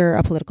 especially if you're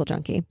a political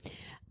junkie.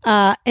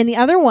 And the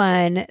other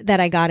one that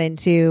I got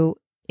into,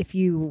 if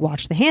you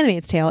watch The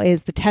Handmaid's Tale,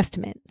 is The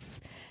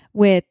Testaments,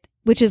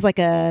 which is like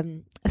a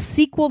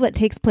sequel that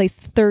takes place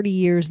 30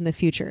 years in the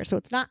future. So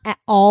it's not at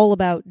all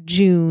about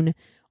June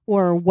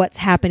or what's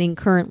happening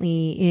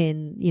currently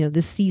in,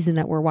 this season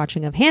that we're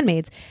watching of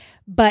Handmaids,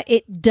 but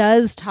it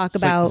does talk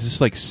about. Is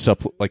this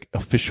like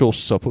official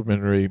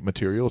supplementary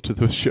material to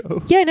the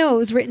show? Yeah, no, it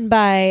was written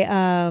by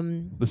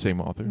the same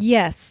author.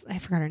 Yes, I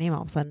forgot her name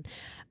all of a sudden.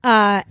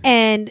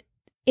 And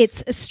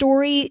it's a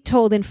story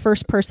told in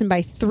first person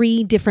by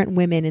 3 different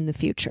women in the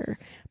future.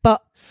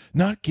 But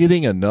not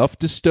getting enough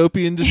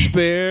dystopian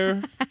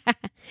despair.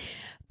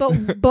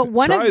 but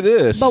one Try of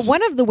this. But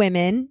one of the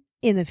women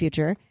in the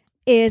future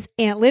is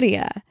Aunt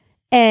Lydia,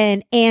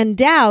 and Anne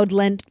Dowd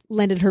lent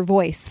her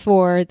voice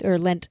for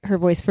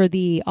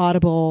the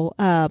Audible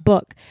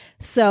book.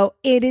 So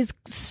it is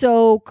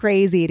so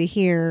crazy to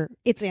hear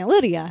it's Aunt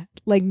Lydia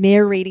like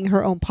narrating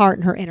her own part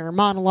in her inner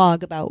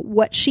monologue about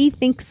what she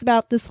thinks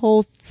about this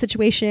whole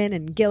situation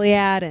and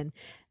Gilead. And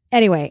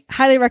anyway,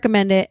 highly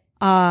recommend it.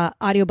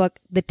 Audiobook,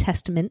 The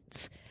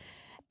Testaments.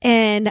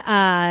 And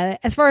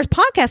as far as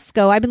podcasts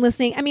go, I've been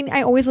listening. I mean,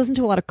 I always listen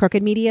to a lot of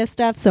Crooked Media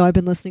stuff. So I've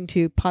been listening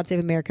to Pod Save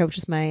America, which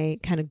is my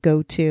kind of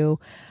go-to.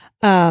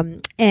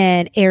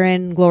 And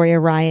Erin Gloria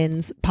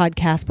Ryan's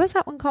podcast. What's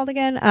that one called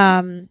again?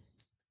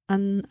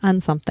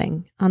 On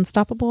something.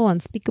 Unstoppable,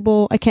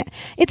 Unspeakable. I can't.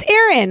 It's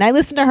Erin. I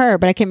listen to her,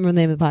 but I can't remember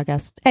the name of the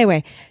podcast.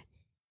 Anyway,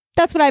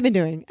 that's what I've been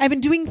doing. I've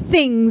been doing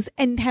things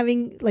and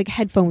having like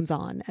headphones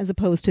on as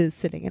opposed to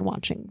sitting and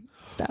watching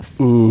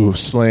stuff. Ooh,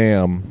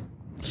 slam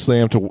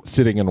to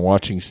sitting and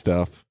watching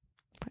stuff.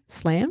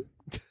 Slam?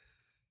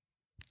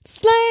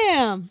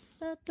 Slam!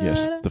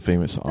 Yes, the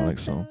famous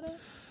Onyx song.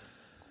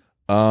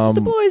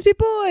 The boys be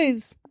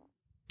boys.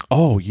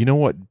 Oh, you know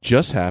what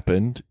just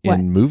happened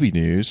in movie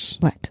news?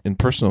 What? In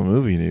personal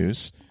movie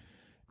news,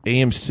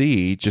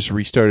 AMC just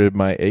restarted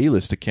my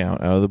A-list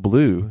account out of the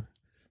blue.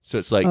 So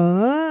it's like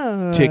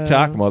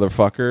TikTok,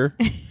 motherfucker.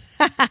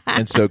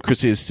 And so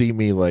Chrissy has seen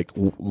me like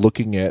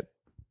looking at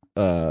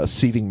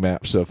seating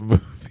maps of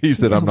movies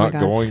that I'm not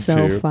going to.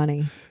 So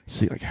funny.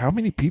 See, like how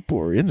many people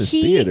are in this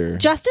theater?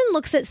 Justin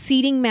looks at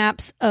seating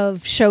maps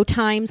of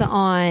showtimes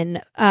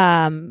on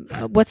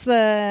what's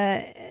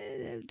the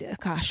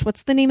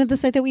name of the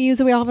site that we use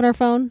that we all have on our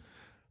phone?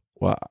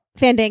 Wow.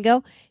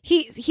 Fandango.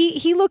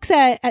 He looks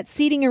at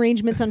seating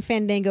arrangements on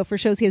Fandango for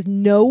shows he has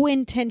no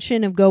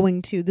intention of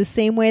going to, the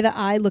same way that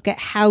I look at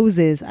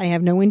houses I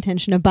have no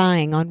intention of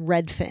buying on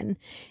Redfin.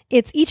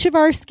 It's each of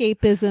our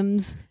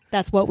escapisms.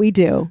 That's what we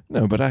do.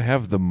 No, but I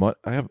have the money.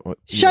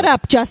 Shut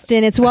up,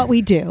 Justin. It's what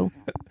we do.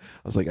 I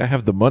was like, I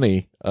have the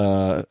money.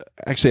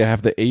 Actually, I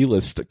have the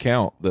A-list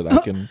account that I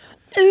can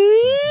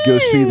go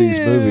see these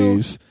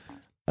movies.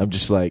 I'm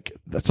just like,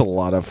 that's a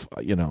lot of,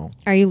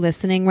 Are you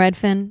listening,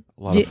 Redfin?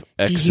 A lot of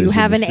X's do you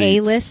have in an the seats.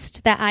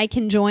 A-list that I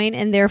can join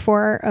and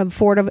therefore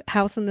afford a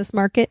house in this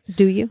market?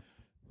 Do you?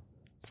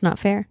 It's not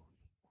fair.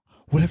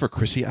 Whatever,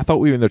 Chrissy. I thought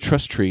we were in the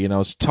trust tree, and I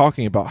was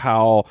talking about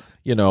how,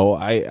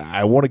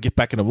 I want to get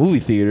back in a movie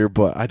theater,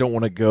 but I don't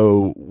want to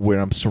go where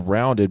I'm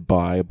surrounded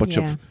by a bunch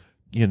of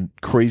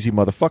crazy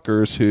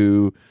motherfuckers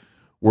who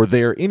were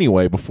there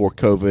anyway before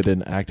COVID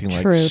and acting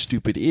like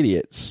stupid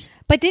idiots.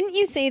 But didn't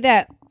you say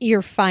that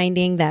you're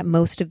finding that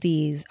most of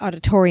these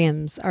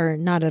auditoriums are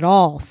not at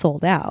all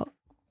sold out?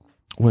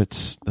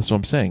 That's what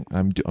I'm saying.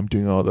 I'm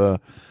doing all the.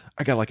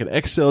 I got like an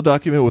Excel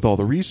document with all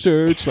the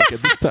research. Like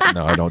at this time,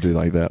 no, I don't do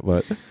like that,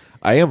 but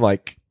I am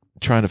like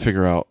trying to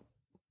figure out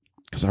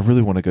because I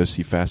really want to go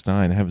see Fast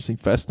 9. I haven't seen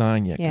Fast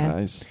 9 yet,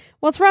 guys.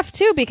 Well, it's rough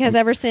too because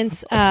ever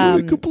since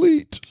fully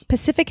complete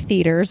Pacific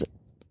Theaters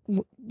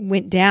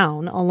went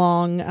down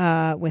along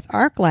with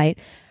ArcLight,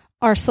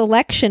 our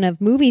selection of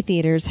movie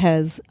theaters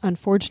has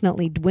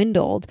unfortunately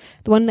dwindled.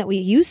 The one that we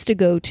used to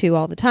go to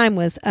all the time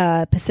was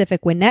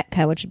Pacific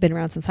Winnetka, which had been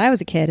around since I was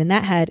a kid, and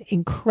that had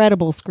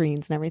incredible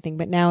screens and everything,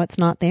 but now it's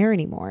not there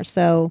anymore.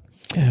 So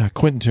yeah,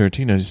 Quentin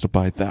Tarantino used to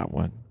buy that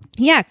one.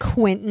 Yeah,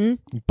 Quentin.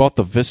 He bought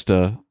the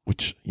Vista,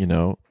 which,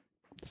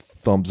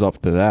 thumbs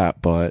up to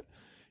that, but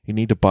you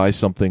need to buy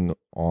something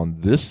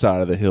on this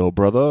side of the hill,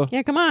 brother.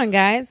 Yeah, come on,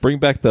 guys. Bring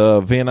back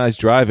the Van Nuys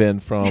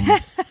Drive-In from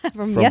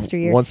from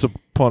yesteryear. Once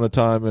Upon a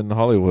Time in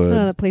Hollywood.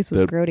 Oh, that place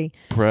was that grody.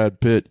 Brad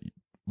Pitt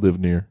lived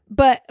near.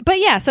 But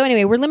yeah, so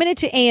anyway, we're limited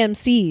to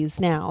AMC's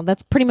now.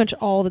 That's pretty much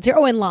all that's here.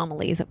 Oh, and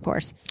Lomeli's, of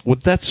course. Well,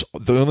 that's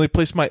the only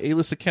place my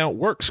A-list account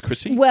works,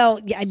 Chrissy. Well,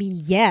 yeah, I mean,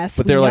 yes.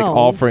 But we they're like know.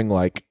 offering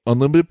like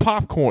unlimited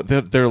popcorn.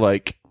 They're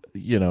like,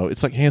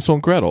 it's like Hansel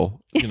and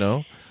Gretel,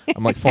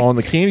 I'm like following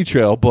the candy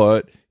trail,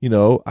 but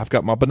I've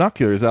got my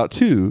binoculars out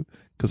too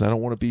because I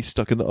don't want to be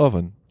stuck in the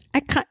oven.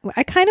 I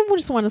kind of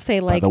just want to say,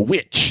 like, by the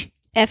witch.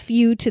 F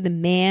you to the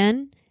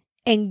man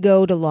and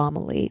go to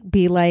Lomeli.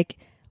 Be like,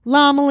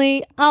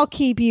 Lomeli, I'll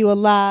keep you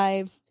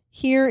alive.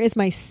 Here is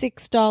my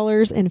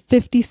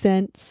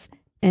 $6.50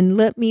 and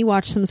let me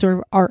watch some sort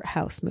of art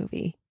house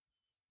movie.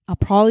 I'll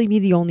probably be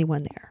the only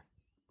one there.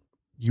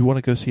 You want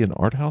to go see an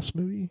art house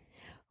movie?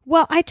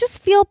 Well, I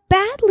just feel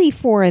badly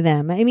for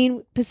them. I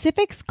mean,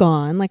 Pacific's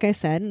gone, like I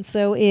said, and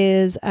so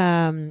is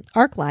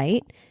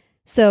ArcLight.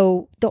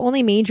 So the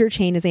only major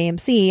chain is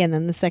AMC, and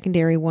then the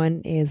secondary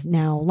one is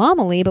now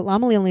Lomeli, but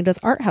Lomeli only does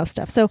art house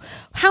stuff. So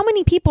how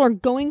many people are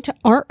going to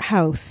art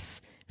house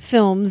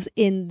films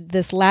in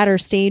this latter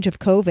stage of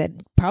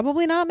COVID?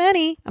 Probably not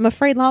many. I'm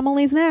afraid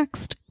Lomeli's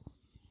next.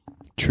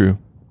 True.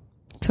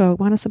 So I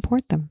want to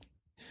support them.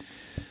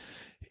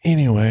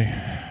 Anyway,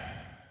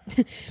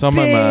 it's on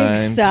my Big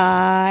mind.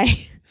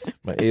 sigh.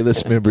 My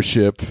A-list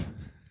membership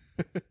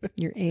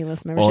Your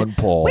A-list membership. on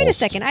pause. Wait a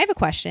second. I have a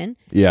question.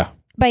 Yeah.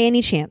 By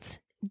any chance,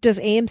 does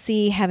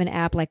AMC have an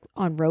app like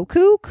on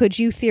Roku? Could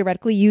you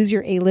theoretically use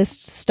your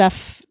A-list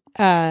stuff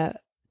to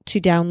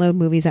download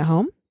movies at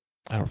home?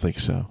 I don't think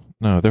so.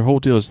 No, their whole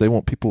deal is they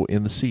want people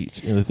in the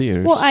seats in the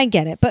theaters. Well, I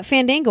get it. But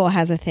Fandango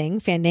has a thing,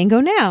 Fandango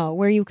Now,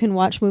 where you can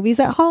watch movies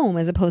at home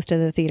as opposed to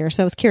the theater.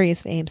 So I was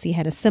curious if AMC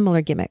had a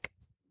similar gimmick.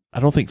 I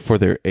don't think for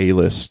their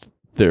A-list,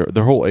 their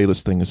whole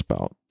A-list thing is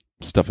about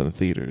stuff in the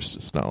theaters.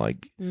 It's not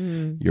like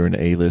you're an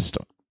A-list.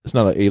 It's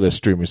not an A-list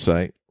streaming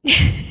site.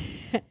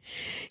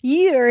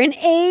 You're an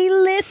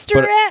A-lister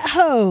at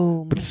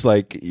home. But it's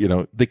like,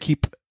 they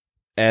keep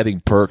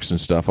adding perks and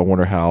stuff. I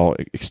wonder how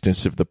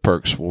extensive the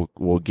perks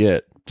will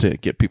get to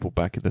get people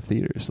back in the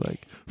theaters.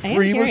 Like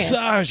free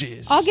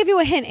massages. I'll give you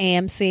a hint,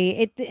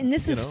 AMC. And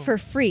this is for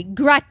free.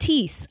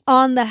 Gratis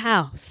on the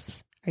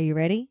house. Are you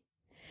ready?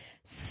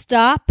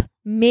 Stop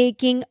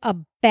making a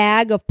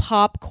bag of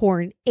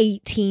popcorn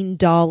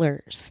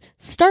 $18.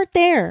 Start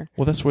there.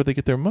 Well, that's where they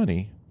get their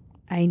money.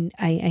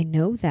 I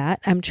know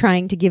that. I'm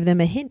trying to give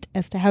them a hint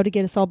as to how to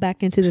get us all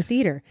back into the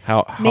theater.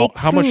 How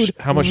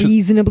much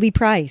reasonably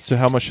priced. So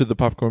how much should the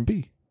popcorn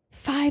be?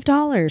 $5,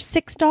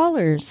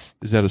 $6.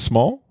 Is that a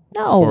small?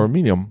 No. Or a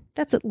medium?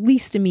 That's at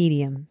least a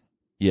medium.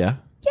 Yeah.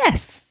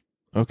 Yes.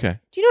 Okay.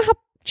 Do you know how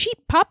cheap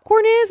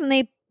popcorn is? And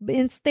they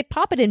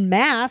pop it in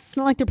mass. It's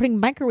not like they're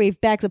putting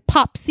microwave bags of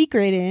Pop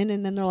Secret in,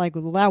 and then they're like,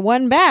 well, that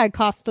one bag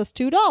cost us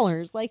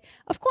 $2. Like,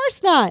 of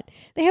course not.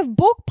 They have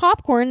bulk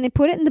popcorn. They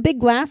put it in the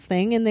big glass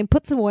thing, and they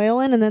put some oil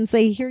in, and then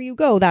say, here you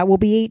go. That will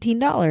be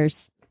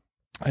 $18.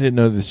 I didn't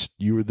know this.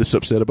 You were this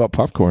upset about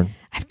popcorn.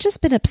 I've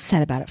just been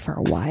upset about it for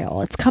a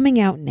while. It's coming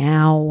out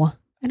now.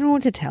 I don't know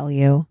what to tell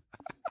you.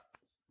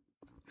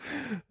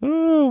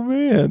 Oh,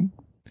 man.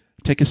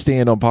 Take a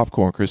stand on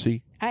popcorn,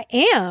 Chrissy. I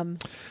am.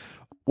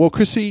 Well,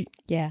 Chrissy.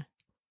 Yeah.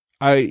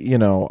 I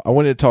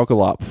wanted to talk a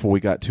lot before we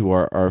got to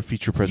our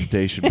feature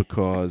presentation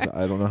because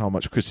I don't know how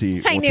much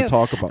Chrissy wants to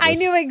talk about this. I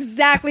knew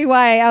exactly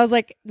why. I was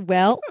like,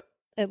 well,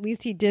 at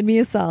least he did me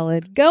a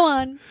solid. Go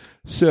on.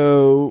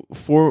 So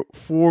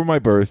for my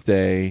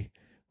birthday,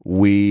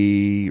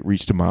 we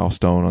reached a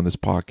milestone on this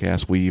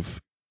podcast.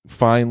 We've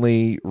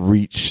finally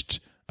reached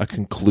a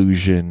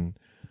conclusion,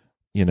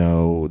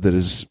 that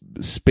has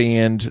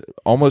spanned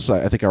almost,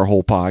 I think, our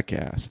whole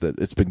podcast that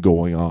it's been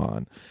going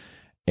on.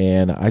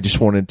 And I just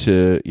wanted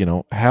to,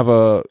 have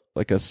a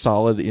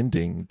solid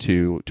ending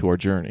to our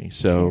journey.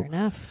 So fair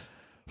enough.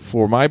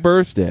 For my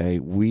birthday,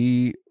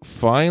 we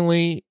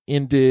finally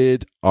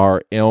ended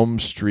our Elm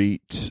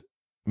Street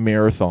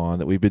marathon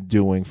that we've been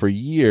doing for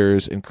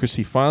years. And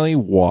Chrissy finally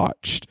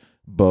watched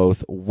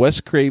both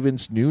Wes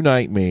Craven's New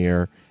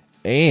Nightmare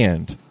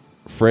and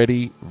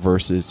Freddy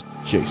vs.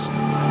 Jason.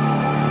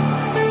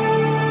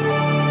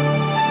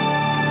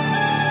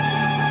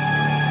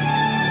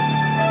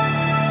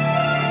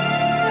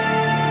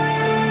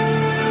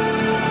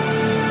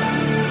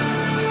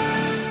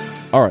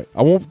 All right,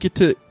 I won't get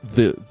to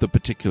the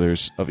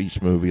particulars of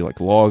each movie, like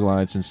log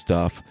lines and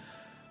stuff.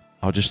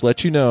 I'll just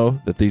let you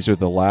know that these are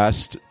the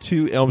last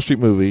two Elm Street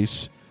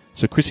movies.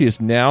 So Chrissy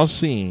has now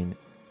seen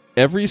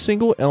every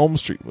single Elm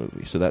Street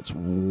movie. So that's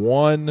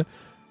 1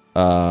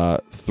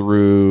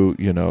 through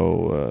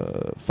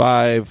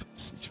 5.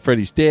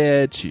 Freddy's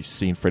dead. She's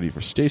seen Freddy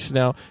vs. Jason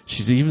now.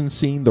 She's even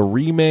seen the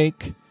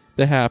remake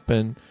that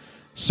happened.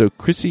 So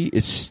Chrissy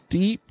is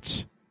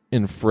steeped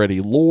in Freddy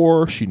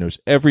lore. She knows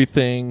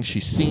everything.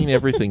 She's seen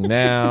everything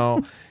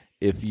now.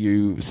 If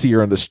you see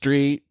her on the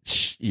street,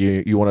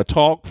 you want to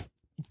talk, Freddy.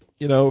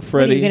 What,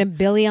 are you going to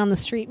Billy on the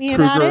street me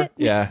Krueger? about it?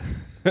 Yeah.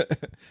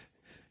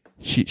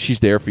 She's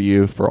there for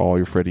you for all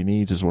your Freddy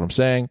needs is what I'm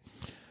saying.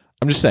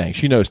 I'm just saying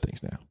she knows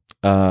things now.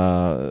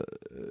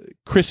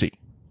 Chrissy,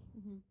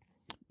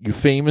 you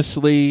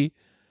famously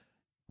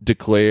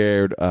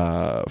declared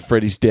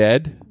Freddy's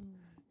Dead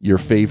your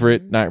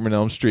favorite Nightmare on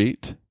Elm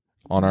Street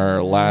on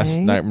our last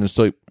Nightmare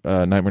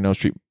on Elm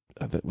Street.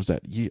 Was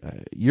that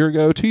a year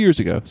ago, 2 years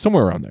ago,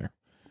 somewhere around there.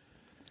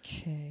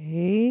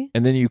 Okay.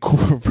 And then you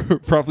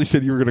probably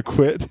said you were going to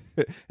quit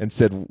and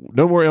said,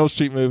 no more Elm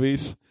Street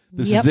movies.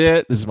 This is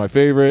it. This is my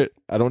favorite.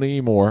 I don't need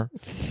any more.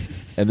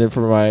 And then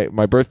for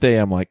my birthday,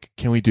 I'm like,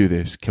 can we do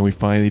this? Can we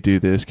finally do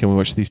this? Can we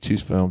watch these 2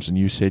 films? And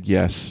you said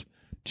yes,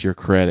 to your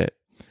credit.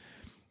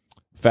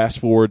 Fast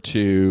forward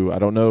to, I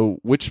don't know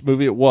which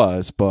movie it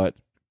was, but,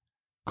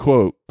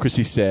 quote,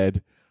 Chrissy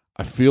said,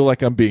 I feel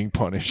like I'm being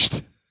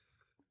punished.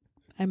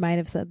 I might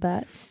have said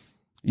that.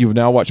 You've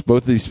now watched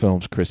both of these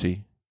films,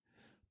 Chrissy.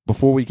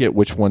 Before we get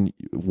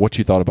what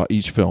you thought about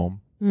each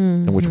film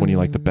and which one you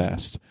like the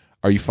best,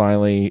 are you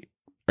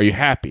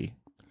happy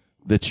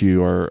that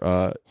you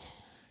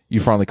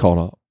finally caught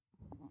up?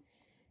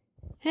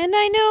 And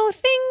I know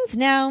things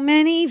now,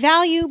 many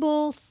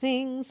valuable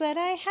things that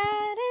I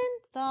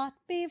hadn't thought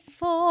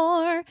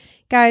before.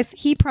 Guys,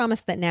 he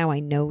promised that now I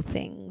know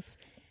things.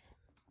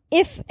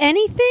 If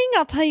anything,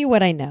 I'll tell you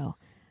what I know.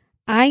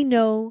 I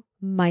know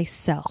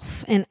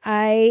myself. And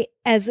I,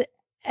 as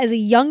a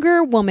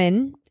younger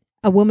woman,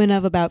 a woman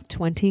of about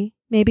 20,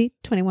 maybe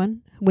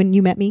 21, when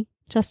you met me,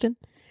 Justin,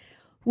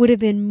 would have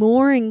been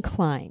more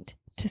inclined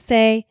to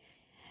say,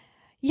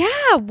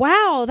 yeah,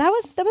 wow, that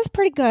was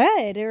pretty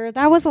good, or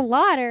that was a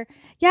lot, or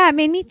yeah, it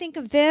made me think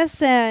of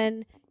this,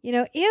 and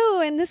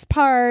ew, and this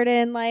part,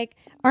 and like,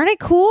 aren't I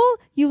cool?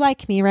 You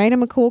like me, right?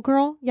 I'm a cool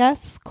girl.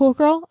 Yes, cool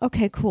girl.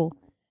 Okay, cool.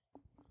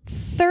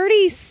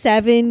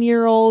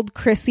 37-year-old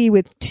Chrissy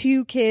with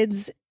 2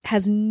 kids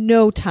has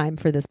no time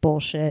for this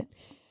bullshit.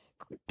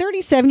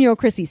 37-year-old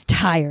Chrissy's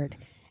tired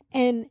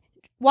and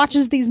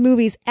watches these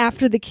movies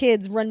after the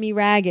kids run me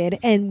ragged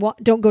and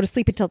don't go to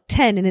sleep until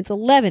 10, and it's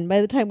 11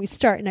 by the time we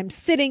start, and I'm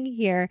sitting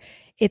here.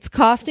 It's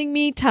costing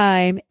me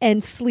time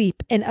and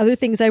sleep and other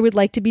things I would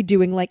like to be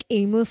doing, like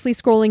aimlessly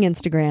scrolling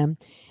Instagram.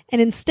 And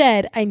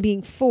instead, I'm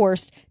being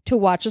forced to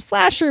watch a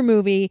slasher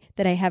movie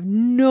that I have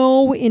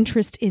no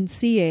interest in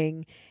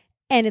seeing.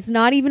 And it's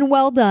not even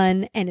well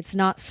done, and it's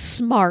not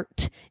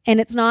smart, and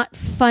it's not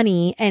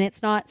funny, and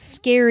it's not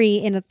scary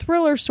in a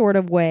thriller sort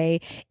of way.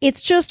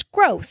 It's just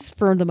gross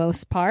for the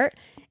most part.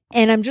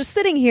 And I'm just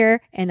sitting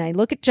here, and I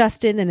look at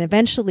Justin and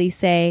eventually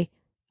say,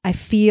 I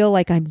feel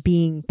like I'm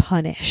being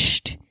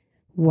punished.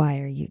 Why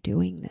are you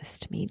doing this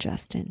to me,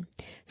 Justin?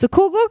 So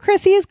Cool Girl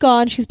Chrissy is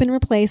gone. She's been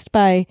replaced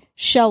by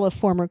Shell of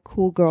former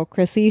Cool Girl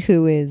Chrissy,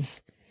 who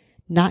is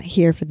not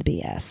here for the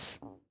BS.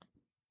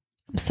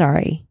 I'm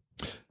sorry.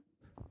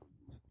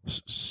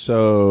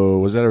 So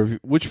was that a review?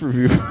 Which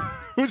review?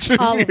 Which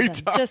review All of are you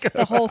them. talking Just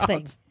the whole about?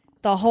 thing.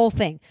 The whole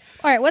thing.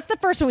 All right, what's the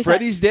first one we saw?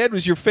 Freddy's Dead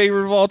was your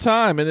favorite of all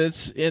time, and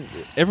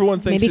everyone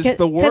thinks it's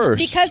the worst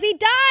because he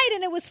died,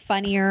 and it was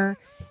funnier.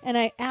 And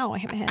I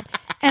hit my head.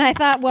 And I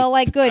thought, well,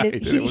 like,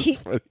 good.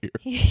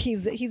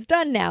 He's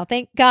done now.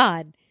 Thank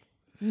God.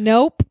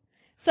 Nope.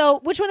 So,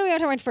 which one do we want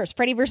to talk about first?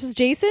 Freddy versus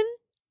Jason,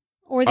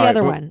 or the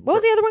other one? What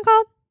was the other one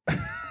called?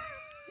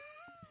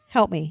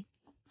 Help me.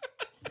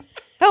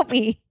 Help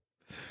me.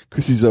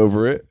 Chrissy's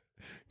over it.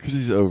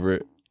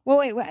 Well,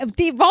 wait.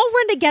 They've all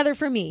run together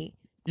for me.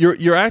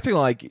 You're acting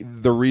like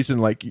the reason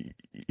like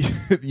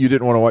you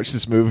didn't want to watch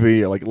this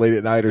movie like late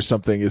at night or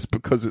something is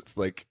because it's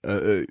like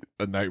a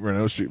Nightmare on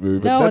Elm Street movie.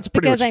 But No, that's it's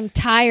because I'm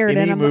tired.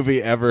 any And I'm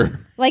movie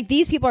ever. like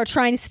these people are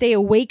trying to stay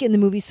awake in the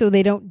movie so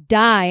they don't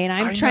die, and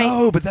I'm trying.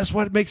 know, but that's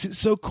what makes it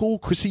so cool,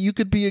 Chrissy. You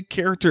could be a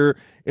character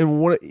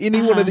in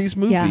any one of these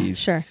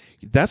movies. Yeah, sure.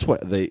 That's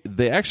what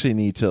they actually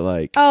need to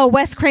like. Oh,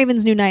 Wes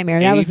Craven's New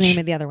Nightmare. That was the name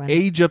of the other one.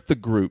 Age up the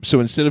group. So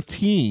instead of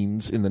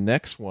teens in the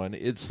next one,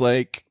 it's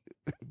like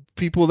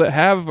people that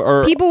have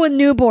or people with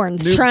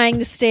newborns trying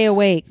to stay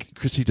awake.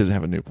 Chrissy doesn't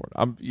have a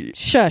newborn.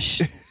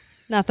 Shush.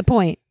 Not the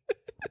point.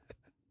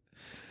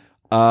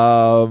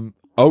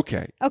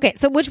 Okay. Okay,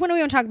 so which one do we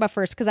want to talk about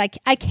first? Because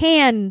I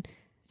can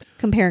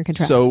compare and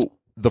contrast. So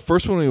the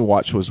first one we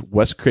watched was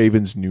Wes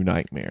Craven's New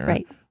Nightmare,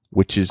 right,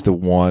 which is the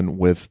one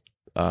with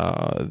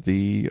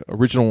the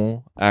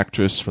original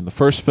actress from the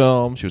first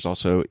film. She was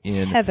also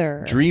in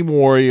Heather Dream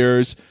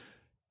Warriors,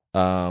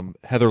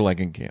 Heather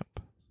Langenkamp.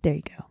 There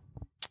you go.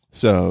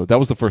 So that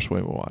was the first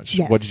one we watched.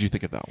 Yes. What did you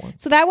think of that one?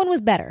 So that one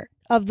was better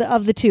of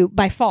the two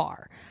by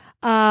far.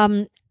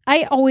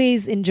 I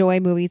always enjoy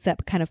movies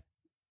that kind of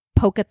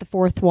poke at the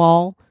fourth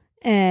wall,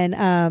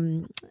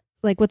 and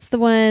like what's the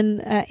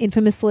one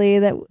infamously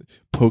that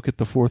Poke at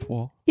the fourth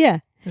wall? Yeah,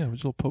 was a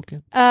little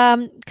poking.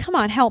 Come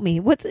on, help me.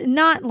 What's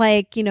not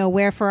like,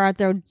 Wherefore art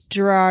thou,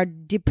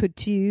 Gerard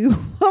Depardieu?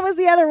 What was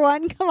the other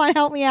one? Come on,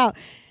 help me out.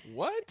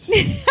 What?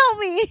 Help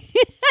me.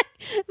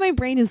 My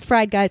brain is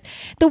fried, guys.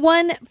 The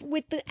one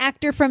with the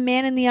actor from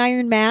Man in the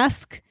Iron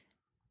Mask.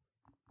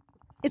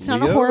 It's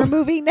not a horror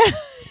movie. No.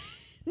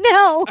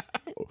 No.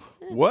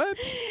 What?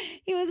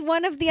 He was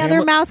one of the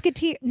other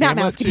Musketeers. Not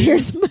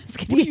Musketeers.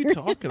 Musketeers. What are you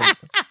talking about?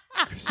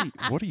 Chrissy,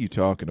 what are you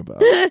talking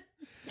about?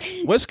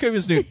 Wes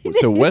Craven's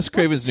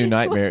New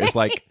Nightmare is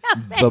like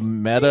the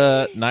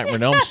meta Nightmare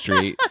on Elm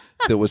Street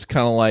that was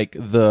kind of like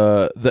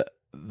the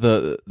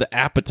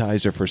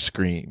appetizer for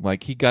Scream.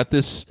 Like he got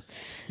this,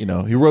 he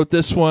wrote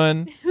this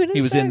one.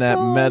 He was in that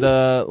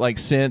meta like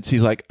sense.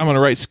 He's like, I'm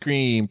gonna write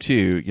Scream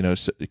too.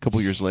 A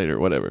couple years later,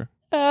 whatever.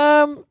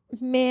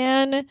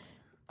 Man,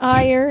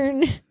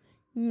 Iron,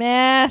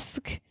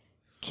 Mask,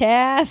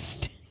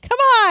 Cast. Come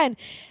on.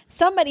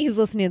 Somebody who's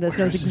listening to this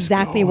knows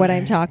exactly what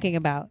I'm talking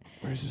about.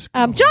 Where's this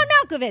going? John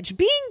Malkovich.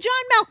 Being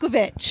John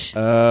Malkovich.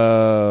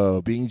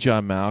 Oh, being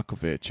John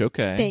Malkovich.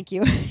 Okay. Thank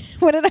you.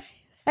 What did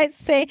I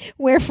say?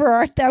 Wherefore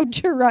art thou,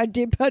 Gerard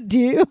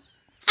Depardieu?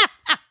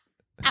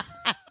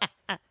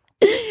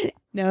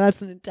 No,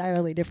 that's an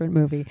entirely different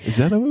movie. Is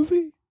that a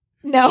movie?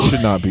 No.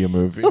 Should not be a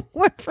movie.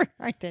 Wherefore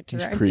art thou,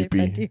 He's Gerard creepy.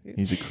 Depardieu?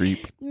 He's a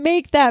creep.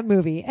 Make that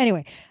movie.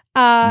 Anyway.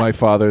 My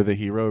Father, the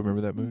Hero.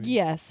 Remember that movie?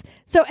 Yes.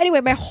 So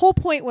anyway, my whole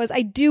point was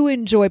I do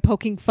enjoy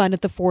poking fun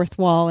at the fourth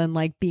wall, and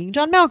like Being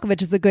John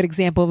Malkovich is a good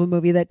example of a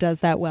movie that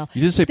does that well.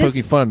 You didn't say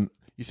poking fun.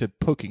 You said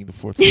poking the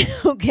fourth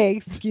wall. Okay,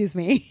 excuse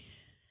me.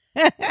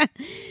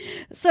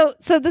 So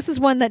this is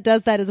one that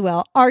does that as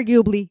well.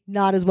 Arguably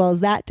not as well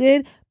as that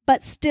did,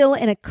 but still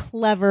in a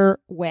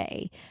clever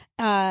way.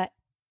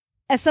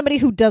 As somebody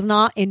who does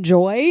not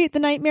enjoy the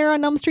Nightmare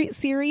on Elm Street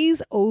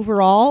series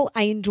overall,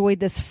 I enjoyed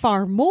this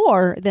far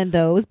more than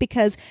those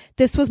because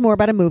this was more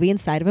about a movie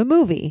inside of a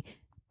movie.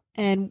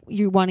 And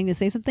you're wanting to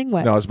say something?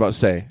 What? No, I was about to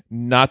say,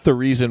 not the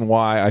reason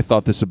why I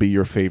thought this would be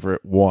your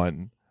favorite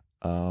one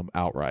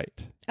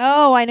outright.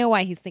 Oh, I know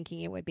why he's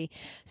thinking it would be.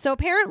 So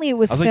apparently it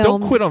was I was filmed...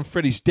 like, don't quit on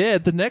Freddy's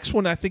Dead. The next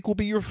one I think will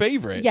be your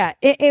favorite. Yeah,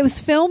 it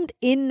was filmed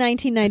in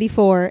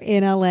 1994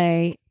 in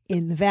LA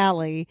in the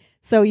Valley.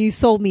 So you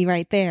sold me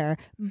right there.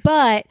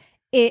 But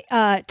it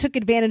took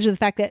advantage of the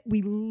fact that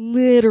we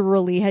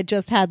literally had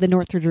just had the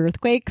Northridge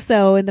earthquake.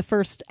 So in the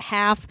first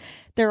half,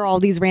 there are all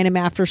these random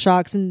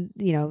aftershocks, and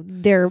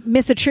they're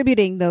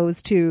misattributing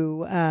those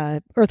to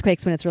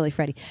earthquakes when it's really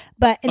Freddy.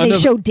 And they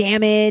show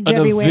damage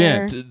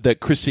everywhere. An event that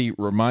Chrissy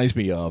reminds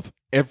me of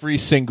every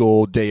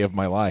single day of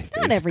my life.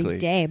 Not basically. Every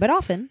day, but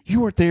often.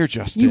 You weren't there,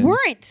 Justin. You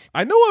weren't.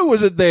 I know I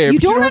wasn't there. You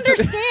but don't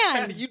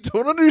understand. You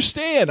don't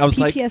understand. I was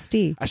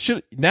PTSD.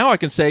 like, now I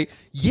can say,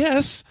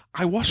 yes,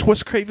 I watched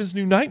Wes Craven's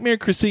New Nightmare,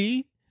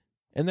 Chrissy.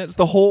 And that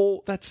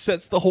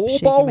sets the whole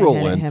Shaking ball my head at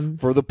rolling him.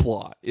 for the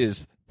plot.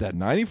 Is that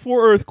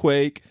 94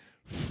 earthquake,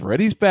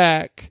 Freddy's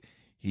back,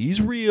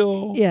 he's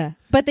real. Yeah.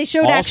 But they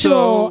showed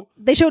actual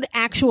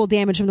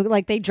damage from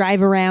like they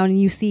drive around and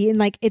you see, and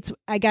like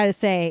I gotta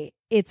say,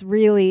 it's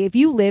really, if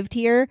you lived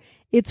here,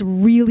 it's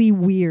really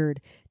weird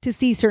to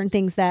see certain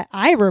things that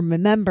I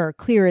remember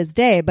clear as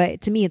day, but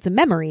to me it's a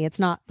memory. It's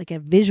not like a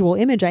visual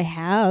image I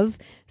have.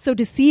 So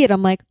to see it,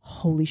 I'm like,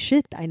 holy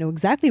shit, I know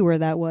exactly where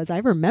that was. I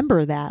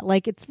remember that.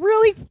 Like, it's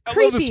really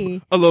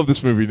creepy. I love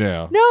this movie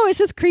now. No, it's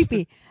just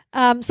creepy.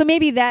 So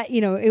maybe that,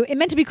 it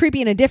meant to be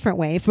creepy in a different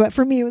way, but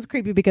for me it was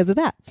creepy because of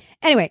that.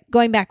 Anyway,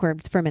 going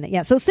backwards for a minute.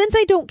 Yeah. So since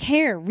I don't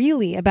care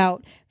really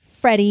about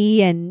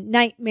Freddy and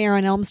Nightmare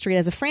on Elm Street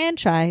as a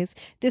franchise,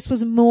 this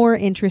was more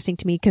interesting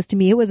to me because to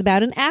me it was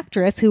about an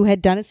actress who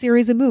had done a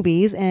series of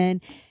movies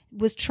and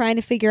was trying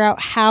to figure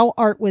out how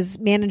art was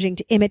managing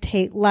to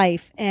imitate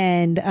life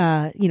and,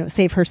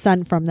 save her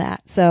son from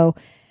that. So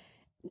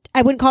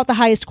I wouldn't call it the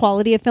highest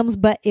quality of films,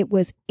 but it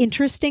was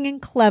interesting and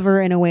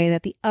clever in a way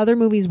that the other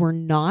movies were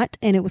not.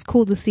 And it was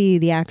cool to see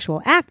the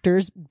actual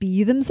actors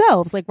be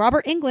themselves. Like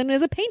Robert Englund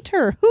is a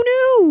painter. Who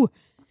knew?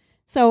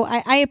 So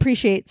I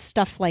appreciate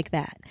stuff like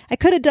that. I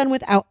could have done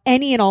without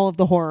any and all of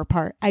the horror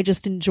part. I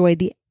just enjoyed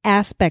the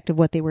aspect of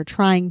what they were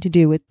trying to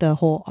do with the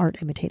whole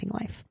art imitating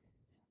life.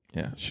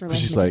 Yeah.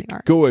 She's like,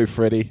 art. Go away,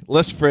 Freddy.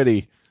 Less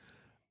Freddy.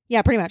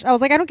 Yeah, pretty much. I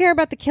was like, I don't care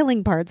about the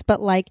killing parts, but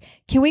like,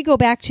 can we go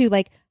back to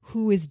like,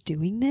 who is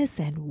doing this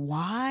and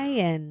why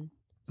and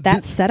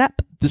that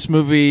setup? This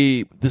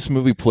movie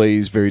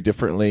plays very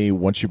differently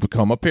once you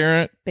become a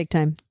parent. Big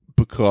time.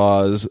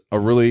 Because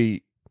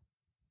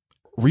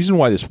reason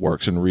why this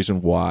works and the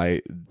reason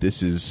why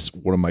this is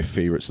one of my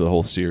favorites of the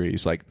whole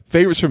series. Like,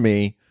 favorites for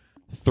me,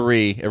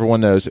 3,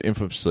 everyone knows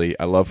infamously,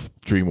 I love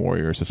Dream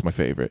Warriors. That's my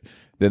favorite.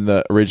 Then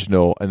the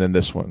original, and then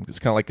this one. It's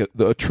kind of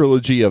like a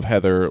trilogy of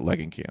Heather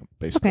Langenkamp,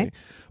 basically. Okay.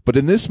 But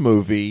in this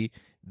movie,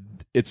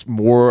 it's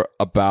more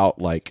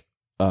about like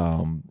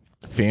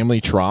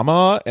family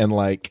trauma, and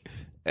like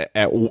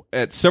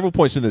at several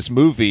points in this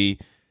movie,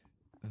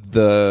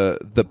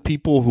 the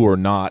people who are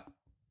not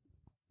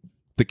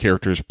the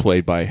characters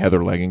played by Heather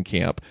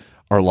Langenkamp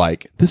are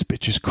like, this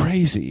bitch is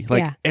crazy.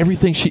 Like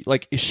everything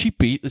is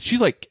she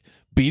like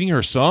beating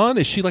her son?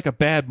 Is she like a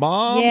bad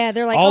mom? Yeah,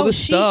 they're like, all this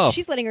stuff.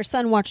 She's letting her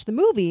son watch the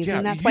movies,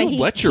 and that's why he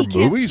let your he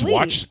movies can't sleep.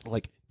 watch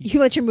like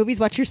you let your movies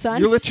watch your son.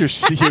 You let your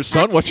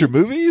son watch your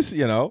movies,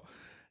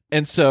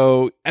 And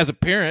so as a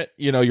parent,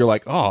 you're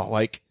like, oh,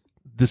 like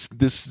this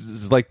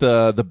is like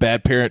the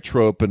bad parent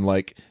trope, and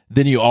like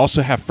then you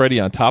also have Freddy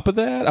on top of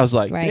that. I was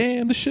like,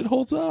 damn, this shit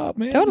holds up,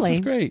 man. Totally. This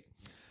is great.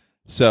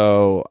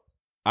 So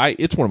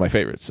it's one of my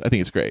favorites. I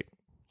think it's great.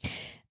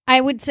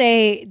 I would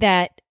say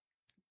that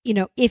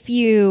if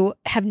you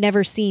have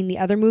never seen the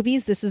other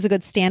movies, this is a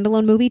good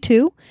standalone movie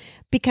too,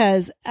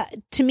 because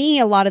to me,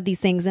 a lot of these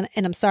things, and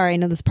I'm sorry, I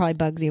know this probably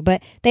bugs you,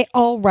 but they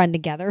all run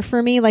together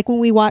for me. Like when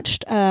we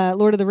watched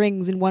Lord of the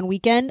Rings in one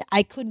weekend,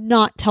 I could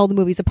not tell the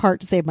movies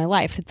apart to save my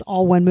life. It's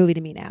all one movie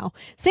to me now.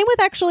 Same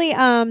with actually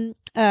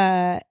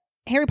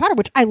Harry Potter,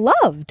 which I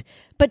loved.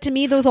 But to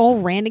me, those all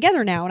ran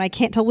together now, and I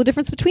can't tell the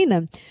difference between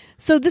them.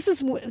 So this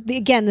is,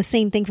 again, the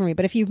same thing for me.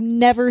 But if you've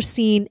never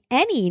seen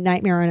any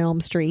Nightmare on Elm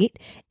Street,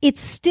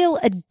 it's still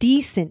a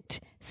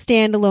decent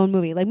standalone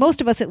movie. Like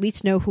most of us at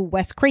least know who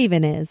Wes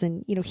Craven is,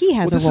 and he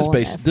has a role in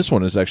this. This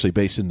one is actually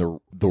based in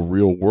the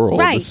real world.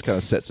 Right. This kind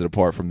of sets it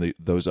apart from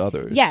those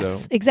others.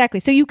 Yes,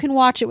 exactly. So you can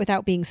watch it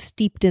without being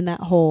steeped in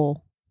that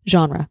whole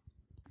genre.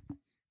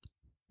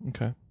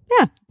 Okay.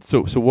 Yeah.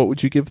 So what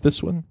would you give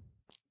this one,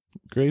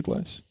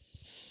 grade-wise?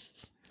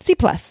 C+.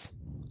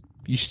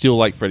 You still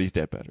like Freddy's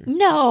Dead better?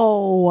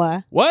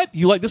 No. What?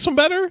 You like this one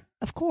better?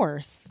 Of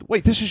course.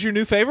 Wait, this is your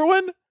new favorite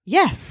one?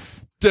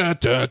 Yes. Da,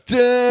 da,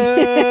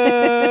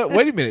 da.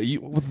 Wait a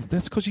minute.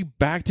 That's because you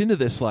backed into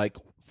this like,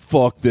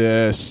 fuck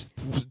this,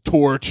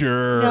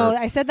 torture. No,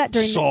 I said that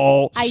during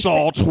Saw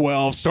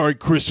 12, starring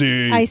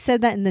Chrissy. I said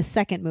that in the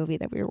second movie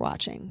that we were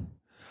watching.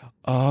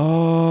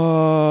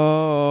 Oh.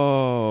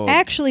 I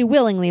actually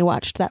willingly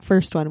watched that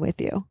first one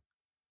with you.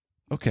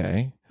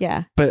 Okay.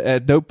 Yeah. But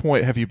at no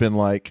point have you been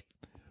like,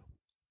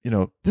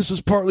 this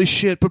is partly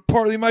shit, but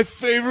partly my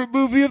favorite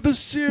movie of the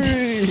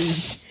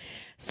series.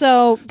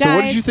 So, guys. So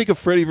what did you think of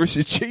Freddy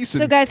vs. Jason?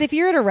 So, guys, if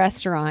you're at a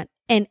restaurant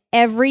and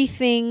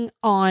everything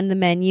on the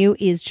menu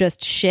is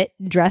just shit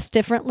dressed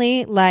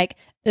differently, like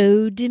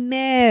eau de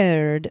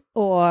merde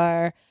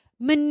or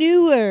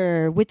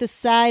manure with a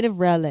side of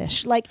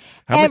relish, like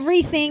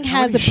everything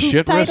has a poop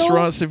shit title.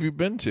 Restaurants have you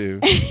been to?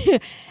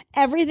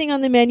 Everything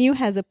on the menu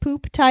has a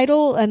poop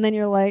title, and then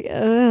you're like,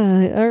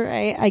 all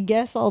right, I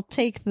guess I'll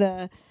take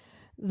the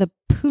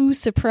poo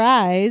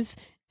surprise.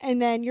 And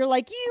then you're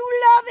like,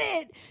 you love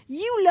it.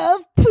 You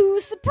love poo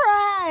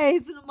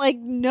surprise. And I'm like,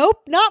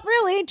 nope, not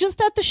really. Just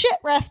at the shit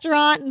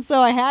restaurant. And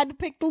so I had to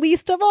pick the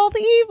least of all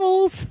the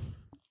evils.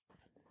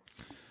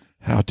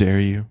 How dare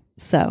you?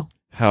 So.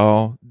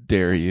 How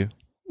dare you?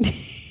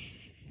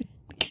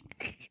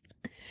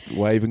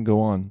 Why even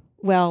go on?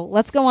 Well,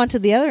 let's go on to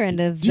the other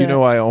end of Do you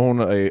know I own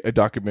a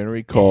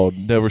documentary called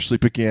Never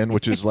Sleep Again,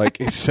 which is like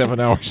 7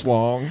 hours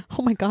long?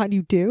 Oh my God,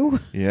 you do?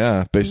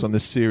 Yeah, based on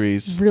this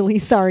series. Really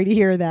sorry to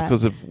hear that.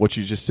 Because of what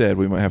you just said,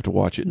 we might have to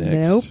watch it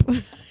next.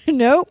 Nope.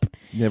 Nope.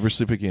 Never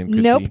sleep again,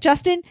 Chrissy. Nope,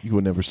 Justin. You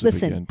will never sleep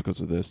Listen, again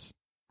because of this.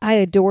 I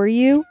adore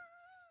you.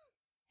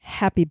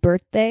 Happy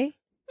birthday.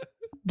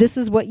 This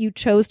is what you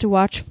chose to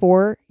watch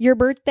for your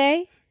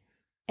birthday.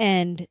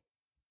 And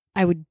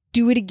I would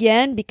do it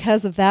again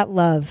because of that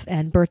love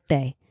and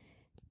birthday.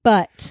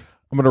 But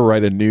I'm going to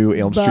write a new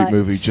Elm Street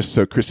movie just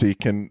so Chrissy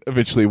can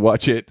eventually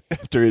watch it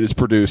after it is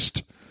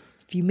produced.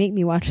 If you make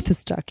me watch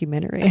this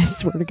documentary, I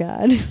swear to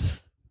God.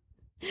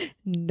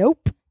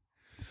 Nope.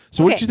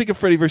 So what did you think of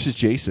Freddy vs.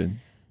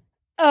 Jason?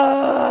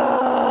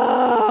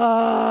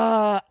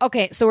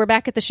 Okay, so we're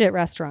back at the shit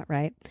restaurant,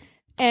 right?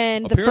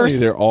 And apparently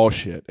they're all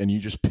shit, and you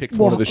just picked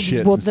one of the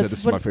shits and said this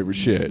is my favorite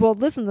shit. Well,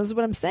 listen, this is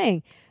what I'm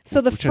saying. So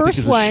the Which first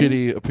I think is one, a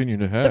shitty opinion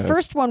to have. the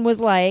first one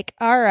was like,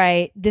 all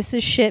right, this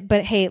is shit,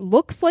 but hey, it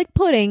looks like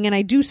pudding, and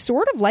I do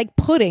sort of like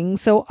pudding,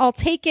 so I'll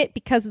take it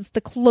because it's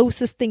the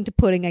closest thing to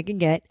pudding I can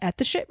get at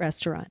the shit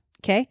restaurant.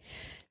 Okay,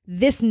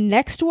 this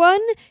next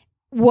one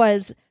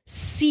was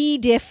C.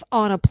 diff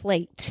on a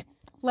plate,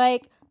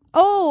 like.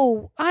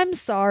 Oh, I'm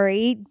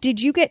sorry. Did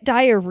you get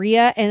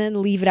diarrhea and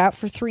then leave it out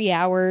for 3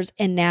 hours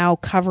and now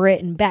cover it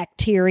in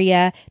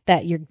bacteria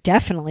that you're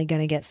definitely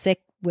going to get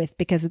sick with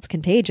because it's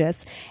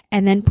contagious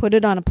and then put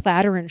it on a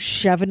platter and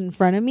shove it in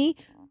front of me?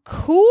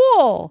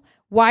 Cool.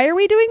 Why are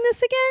we doing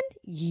this again?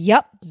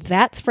 Yep,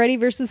 that's Freddy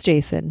versus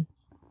Jason.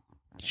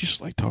 You just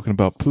like talking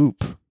about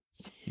poop.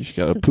 You just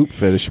got a poop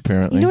fetish,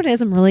 apparently. You know what it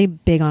is? I'm really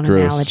big on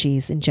Gross.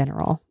 analogies in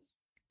general.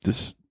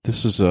 This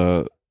is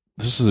a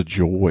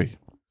joy.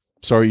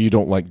 Sorry you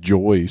don't like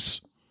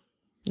joys.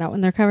 Not when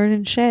they're covered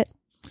in shit.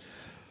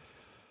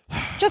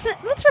 Justin,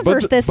 let's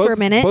reverse this for a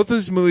minute. Both of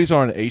these movies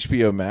are on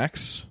HBO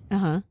Max.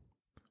 Uh-huh.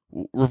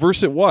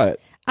 Reverse it what?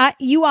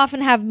 You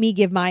often have me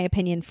give my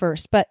opinion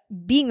first, but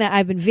being that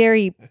I've been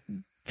very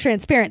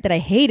transparent that I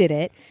hated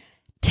it,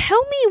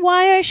 tell me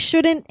why I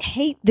shouldn't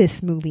hate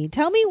this movie.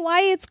 Tell me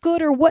why it's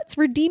good or what's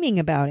redeeming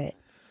about it.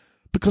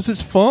 Because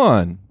it's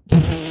fun.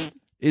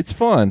 It's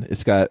fun.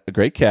 It's got a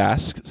great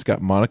cast. It's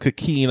got Monica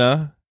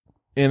Keena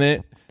in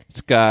it. It's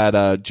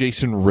got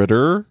Jason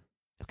Ritter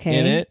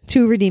in it.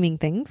 2 redeeming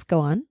things. Go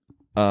on.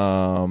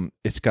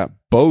 It's got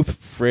both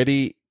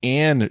Freddy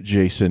and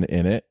Jason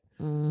in it.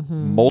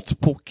 Mm-hmm.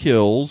 Multiple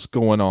kills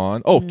going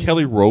on. Oh,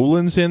 Kelly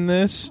Rowland's in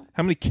this.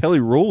 How many Kelly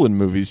Rowland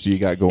movies do you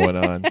got going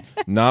on?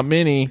 Not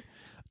many.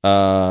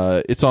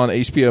 It's on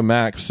HBO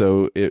Max,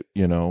 so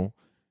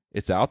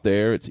it's out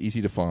there. It's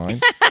easy to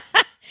find.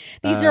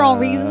 These are all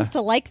reasons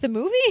to like the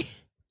movie?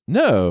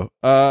 No.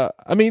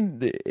 I mean,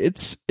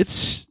 it's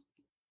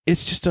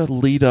just a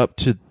lead up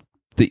to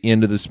the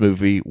end of this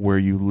movie where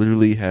you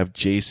literally have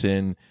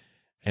Jason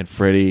and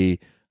Freddy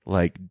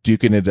like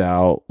duking it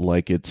out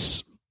like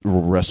it's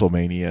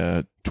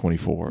WrestleMania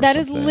 24. That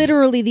is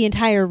literally the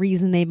entire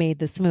reason they made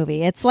this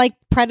movie. It's like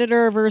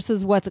Predator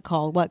versus what's it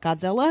called? What,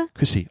 Godzilla?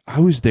 Chrissy, I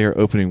was there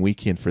opening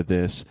weekend for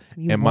this,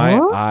 and my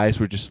eyes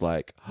were just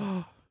like,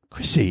 oh,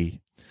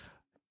 Chrissy,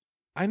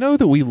 I know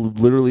that we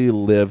literally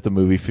live the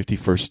movie 50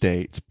 First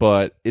Dates,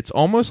 but it's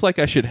almost like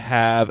I should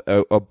have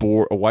a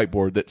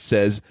whiteboard that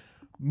says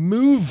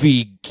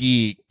movie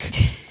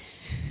geek.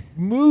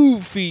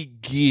 Movie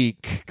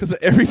geek, because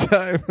every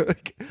time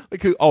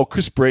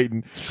Chris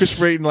Brayton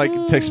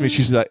texts me.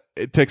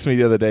 Texted me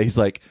the other day. He's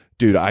like,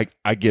 dude, I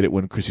get it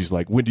when Chrissy's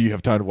like, when do you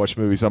have time to watch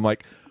movies? I'm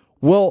like,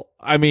 well,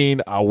 I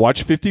mean, I'll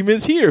watch 50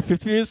 minutes here,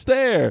 50 minutes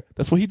there.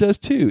 That's what he does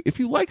too. If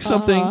you like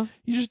something,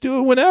 you just do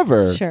it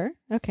whenever. Sure.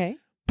 Okay.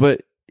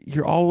 But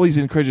you're always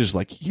encouraged,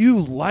 like,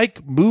 you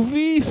like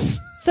movies?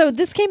 So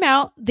this came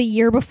out the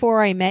year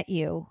before I met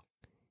you.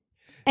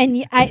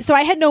 And so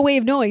I had no way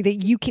of knowing that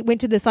you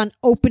went to this on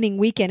opening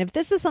weekend. If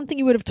this is something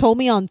you would have told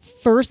me on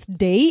first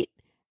date,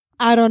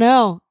 I don't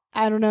know.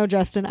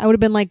 Justin. I would have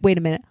been like, wait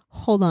a minute.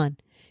 Hold on.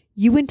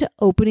 You went to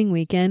opening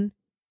weekend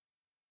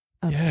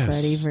of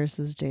Freddy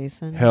versus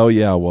Jason? Hell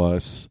yeah, I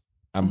was.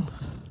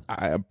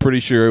 I'm pretty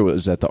sure it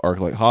was at the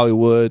ArcLight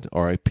Hollywood,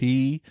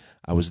 RIP.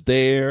 I was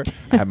there.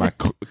 I had my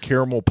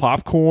caramel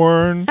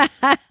popcorn.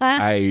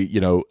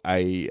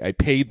 I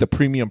paid the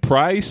premium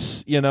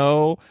price,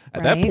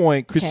 At that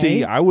point,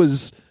 Chrissy, I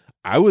was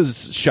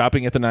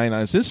shopping at the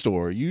 99-cent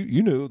store.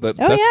 You knew that.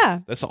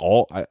 That's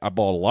all. I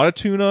bought a lot of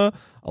tuna,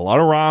 a lot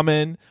of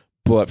ramen.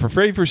 But for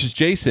Freddy versus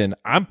Jason,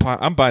 I'm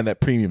buying that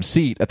premium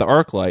seat at the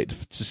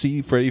ArcLight to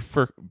see Freddy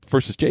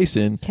versus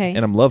Jason, and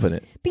I'm loving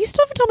it. But you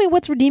still haven't told me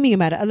what's redeeming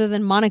about it, other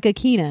than Monica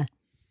Keena.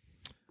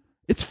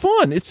 It's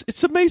fun.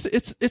 It's amazing.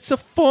 It's a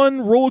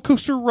fun roller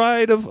coaster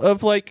ride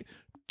of like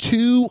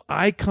two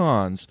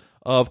icons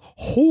of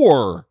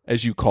horror,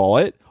 as you call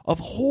it,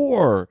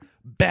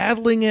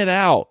 battling it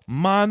out,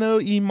 mano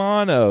y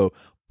mano,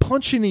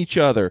 punching each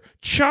other,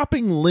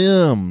 chopping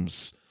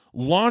limbs,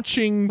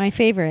 launching my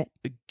favorite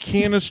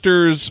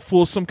canisters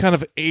full of some kind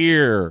of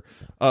air,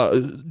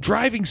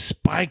 driving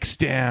spikes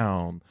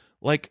down.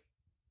 Like,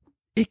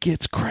 it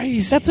gets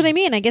crazy. That's what I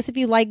mean. I guess if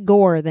you like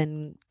gore,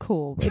 then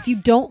cool. If you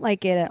don't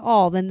like it at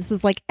all, then this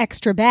is like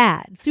extra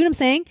bad. See what I'm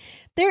saying?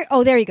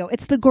 There you go.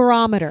 It's the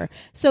gorometer.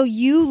 So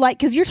you like,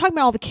 because you're talking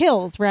about all the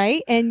kills,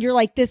 right? And you're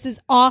like, this is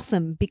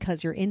awesome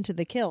because you're into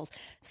the kills.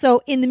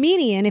 So in the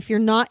median, if you're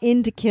not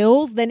into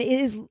kills, then it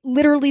is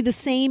literally the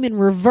same in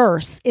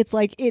reverse. It's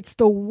like, it's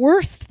the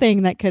worst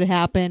thing that could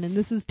happen, and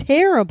this is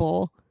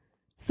terrible.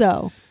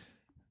 So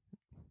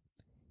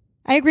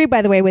I agree,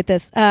 by the way, with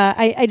this.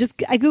 I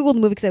Googled the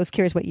movie because I was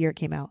curious what year it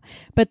came out.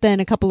 But then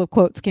a couple of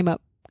quotes came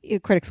up,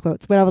 critics'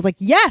 quotes. But I was like,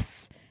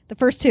 yes! The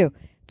first two.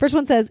 First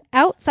one says,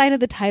 outside of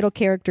the title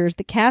characters,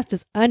 the cast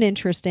is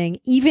uninteresting,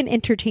 even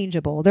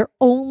interchangeable. They're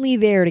only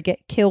there to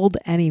get killed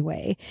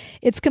anyway.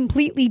 It's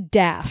completely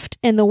daft,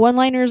 and the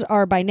one-liners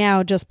are by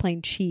now just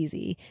plain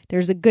cheesy.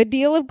 There's a good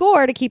deal of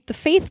gore to keep the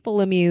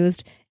faithful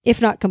amused,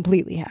 if not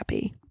completely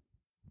happy.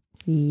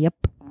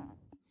 Yep.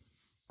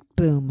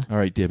 Boom. All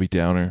right, Debbie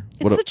Downer.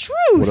 It's the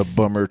truth. What a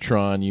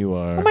bummertron you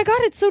are. Oh my God,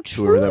 it's so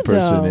true, whoever that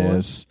person though.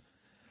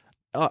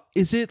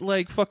 Is it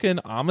like fucking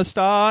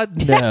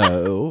Amistad?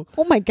 No.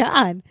 Oh my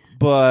God.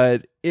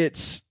 But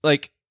it's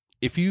like,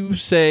 if you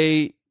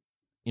say,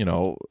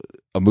 a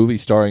movie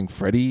starring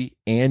Freddy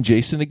and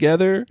Jason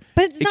together,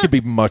 but it could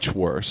be much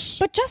worse.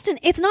 But Justin,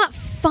 it's not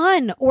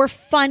fun or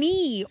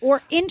funny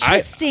or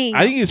interesting.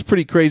 I think it's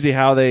pretty crazy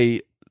how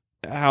they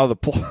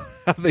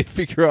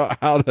figure out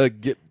how to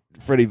get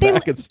Freddy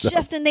back and stuff.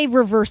 Justin, they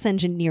reverse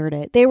engineered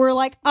it. They were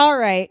like, all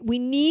right, we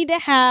need to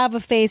have a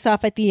face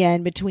off at the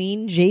end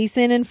between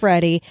Jason and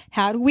Freddy.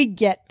 How do we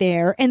get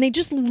there? And they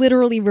just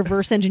literally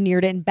reverse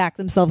engineered it and backed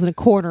themselves in a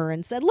corner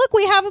and said, look,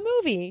 we have a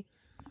movie.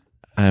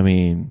 I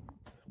mean,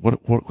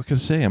 what can I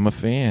say? I'm a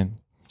fan.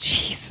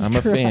 Jesus I'm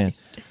Christ. a fan.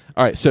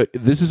 All right, so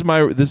this is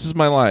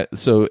my line,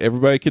 so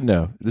everybody can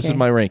know. This is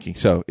my ranking.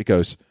 So it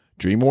goes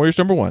Dream Warriors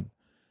number 1.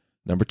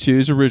 Number 2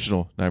 is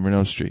original Nightmare on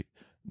Elm Street.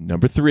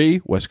 Number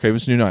 3, Wes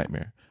Craven's New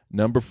Nightmare.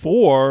 Number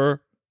 4,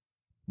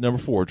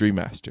 Dream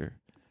Master.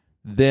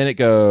 Then it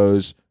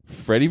goes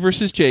Freddy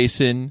versus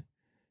Jason.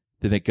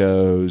 Then it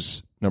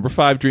goes number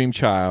 5, Dream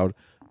Child.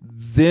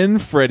 Then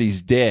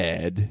Freddy's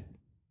Dead.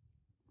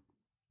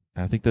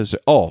 I think those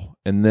are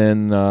and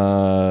then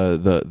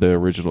the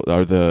original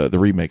or the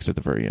remakes at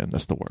the very end.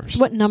 That's the worst.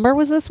 What number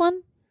was this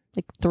one?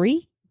 Like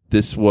 3?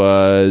 This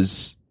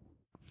was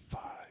 5,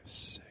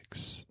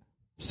 6,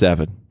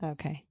 7.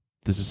 Okay.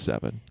 This is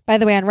 7. By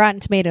the way, on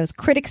Rotten Tomatoes,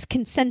 critics'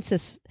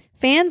 consensus,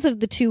 fans of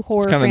the two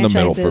horror franchises... It's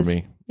kind of in the middle for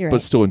me, right,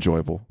 but still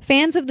enjoyable.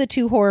 Fans of the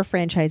two horror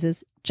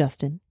franchises,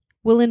 Justin,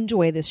 will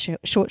enjoy this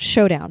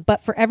showdown.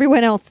 But for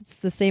everyone else, it's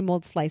the same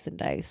old slice and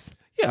dice.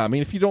 Yeah, I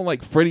mean, if you don't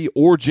like Freddy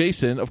or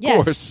Jason, of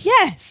course.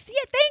 Yes.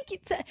 Yeah, thank you.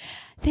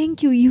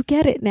 Thank you. You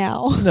get it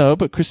now. No,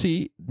 but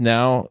Chrissy,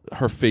 now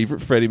her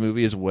favorite Freddy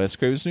movie is Wes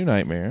Craven's New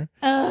Nightmare.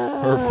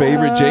 Her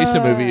favorite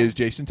Jason movie is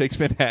Jason Takes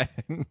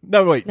Manhattan.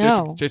 No, wait.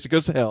 No. Jason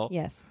Goes to Hell.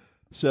 Yes.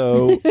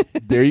 So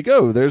there you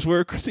go. There's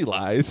where Chrissy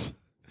lies.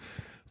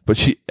 But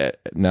she,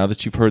 now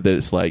that you've heard that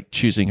it's like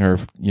choosing her,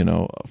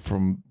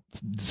 from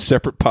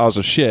separate piles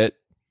of shit,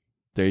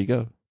 there you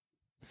go.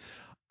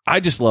 I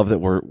just love that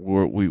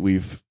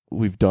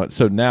we've done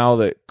so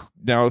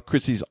now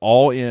Chrissy's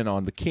all in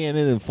on the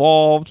canon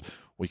involved.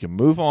 We can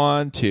move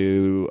on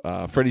to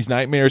Freddy's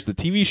Nightmares, the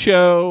TV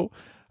show.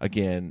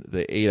 Again,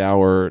 the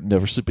 8-hour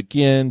Never Sleep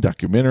Again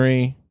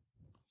documentary,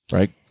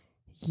 right?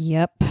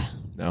 Yep.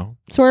 No.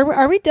 So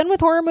are we done with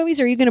horror movies,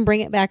 or are you going to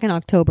bring it back in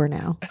October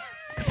now?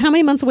 Because how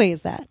many months away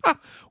is that?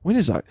 When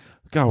is that?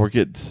 God, we're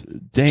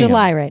getting damn. It's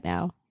July right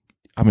now.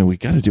 I mean, we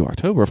got to do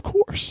October, of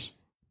course.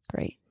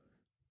 Great.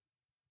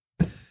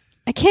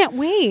 I can't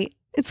wait.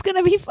 It's going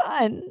to be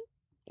fun.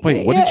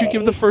 Wait, what did you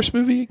give the first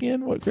movie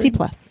again? What grade?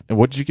 C+. And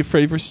what did you give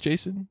Freddy vs.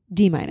 Jason?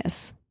 D-.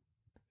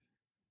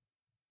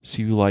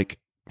 So you like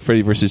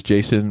Freddy vs.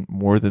 Jason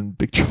more than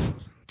Big Trouble in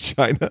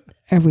China?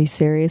 Are we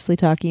seriously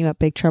talking about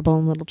Big Trouble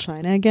in Little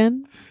China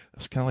again?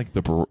 That's kind of like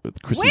the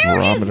Chrissy Where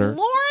Barometer. is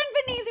Lauren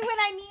Venezia when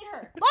I need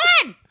her?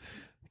 Lauren!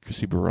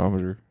 Chrissy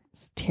Barometer.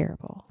 It's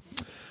terrible.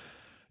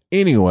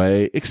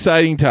 Anyway,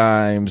 exciting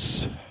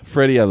times.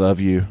 Freddie, I love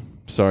you.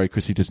 Sorry,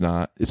 Chrissy does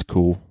not. It's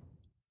cool.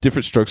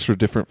 Different strokes for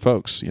different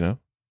folks, No.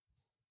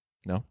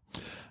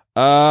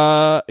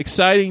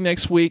 Exciting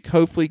next week.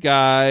 Hopefully,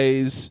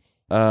 guys,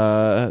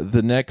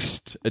 the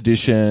next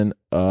edition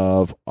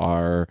of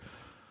our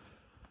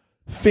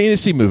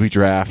fantasy movie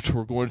draft.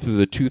 We're going through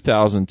the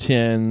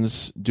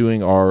 2010s,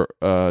 doing our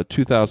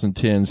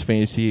 2010s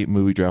fantasy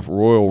movie draft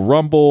Royal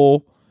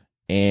Rumble.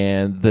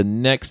 And the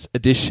next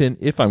edition,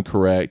 if I'm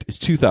correct, is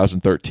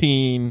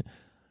 2013.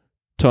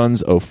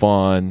 Tons of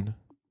fun.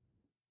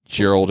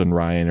 Gerald and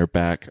Ryan are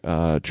back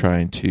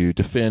trying to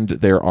defend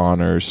their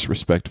honors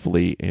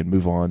respectively and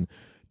move on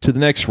to the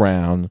next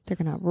round. They're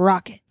going to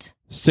rock it.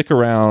 Stick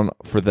around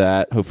for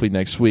that. Hopefully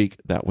next week.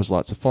 That was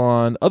lots of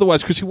fun.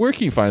 Otherwise, Chrissy, where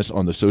can you find us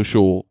on the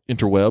social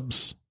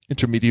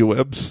intermedia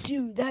webs?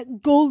 Dude, that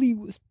goalie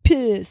was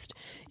pissed.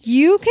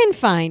 You can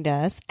find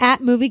us at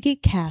Movie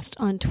Geek Cast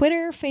on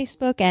Twitter,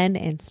 Facebook, and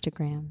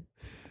Instagram.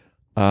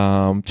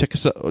 Check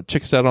us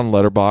out on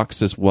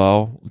Letterboxd as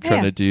well. I'm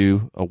trying to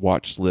do a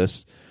watch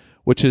list,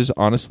 which has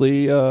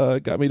honestly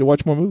got me to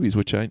watch more movies,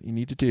 which I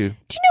need to do.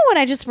 Do you know what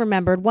I just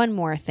remembered? One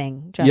more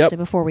thing, Justin,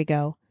 before we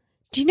go.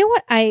 Do you know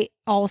what I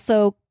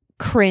also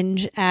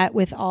cringe at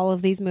with all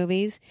of these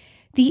movies?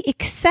 The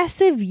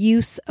excessive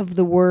use of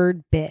the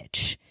word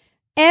bitch.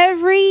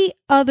 Every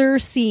other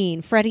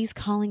scene, Freddy's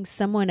calling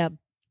someone a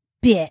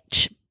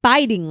bitch,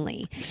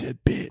 bitingly. He said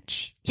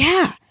bitch.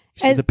 Yeah.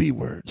 He said the B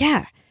word.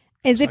 Yeah.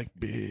 As if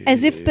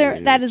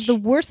that is the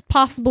worst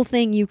possible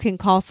thing you can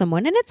call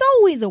someone. And it's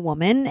always a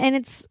woman.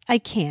 And I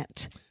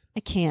can't.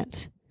 I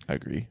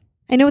agree.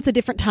 I know it's a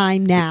different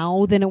time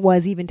now than it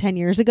was even 10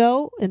 years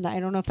ago. And I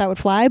don't know if that would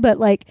fly, but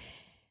like,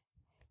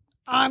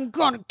 I'm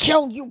going to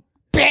kill you,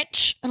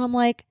 bitch. And I'm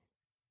like,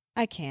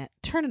 I can't.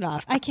 Turn it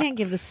off. I can't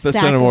give the sack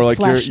of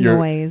flesh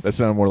noise. That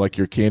sounded more like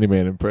your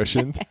Candyman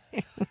impression.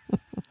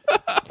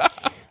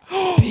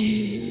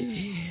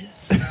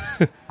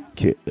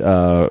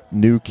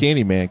 New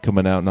Candyman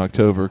coming out in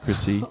October,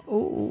 Chrissy.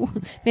 Oh,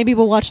 maybe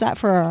we'll watch that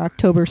for our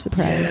October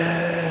surprise.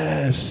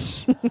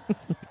 Yes.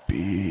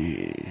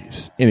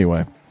 Bees.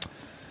 Anyway.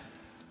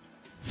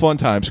 Fun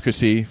times,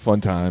 Chrissy.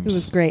 Fun times. It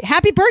was great.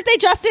 Happy birthday,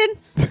 Justin.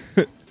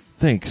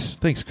 Thanks,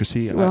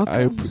 Chrissy.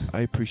 I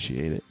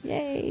appreciate it.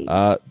 Yay.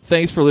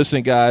 Thanks for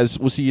listening, guys.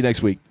 We'll see you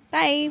next week.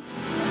 Bye.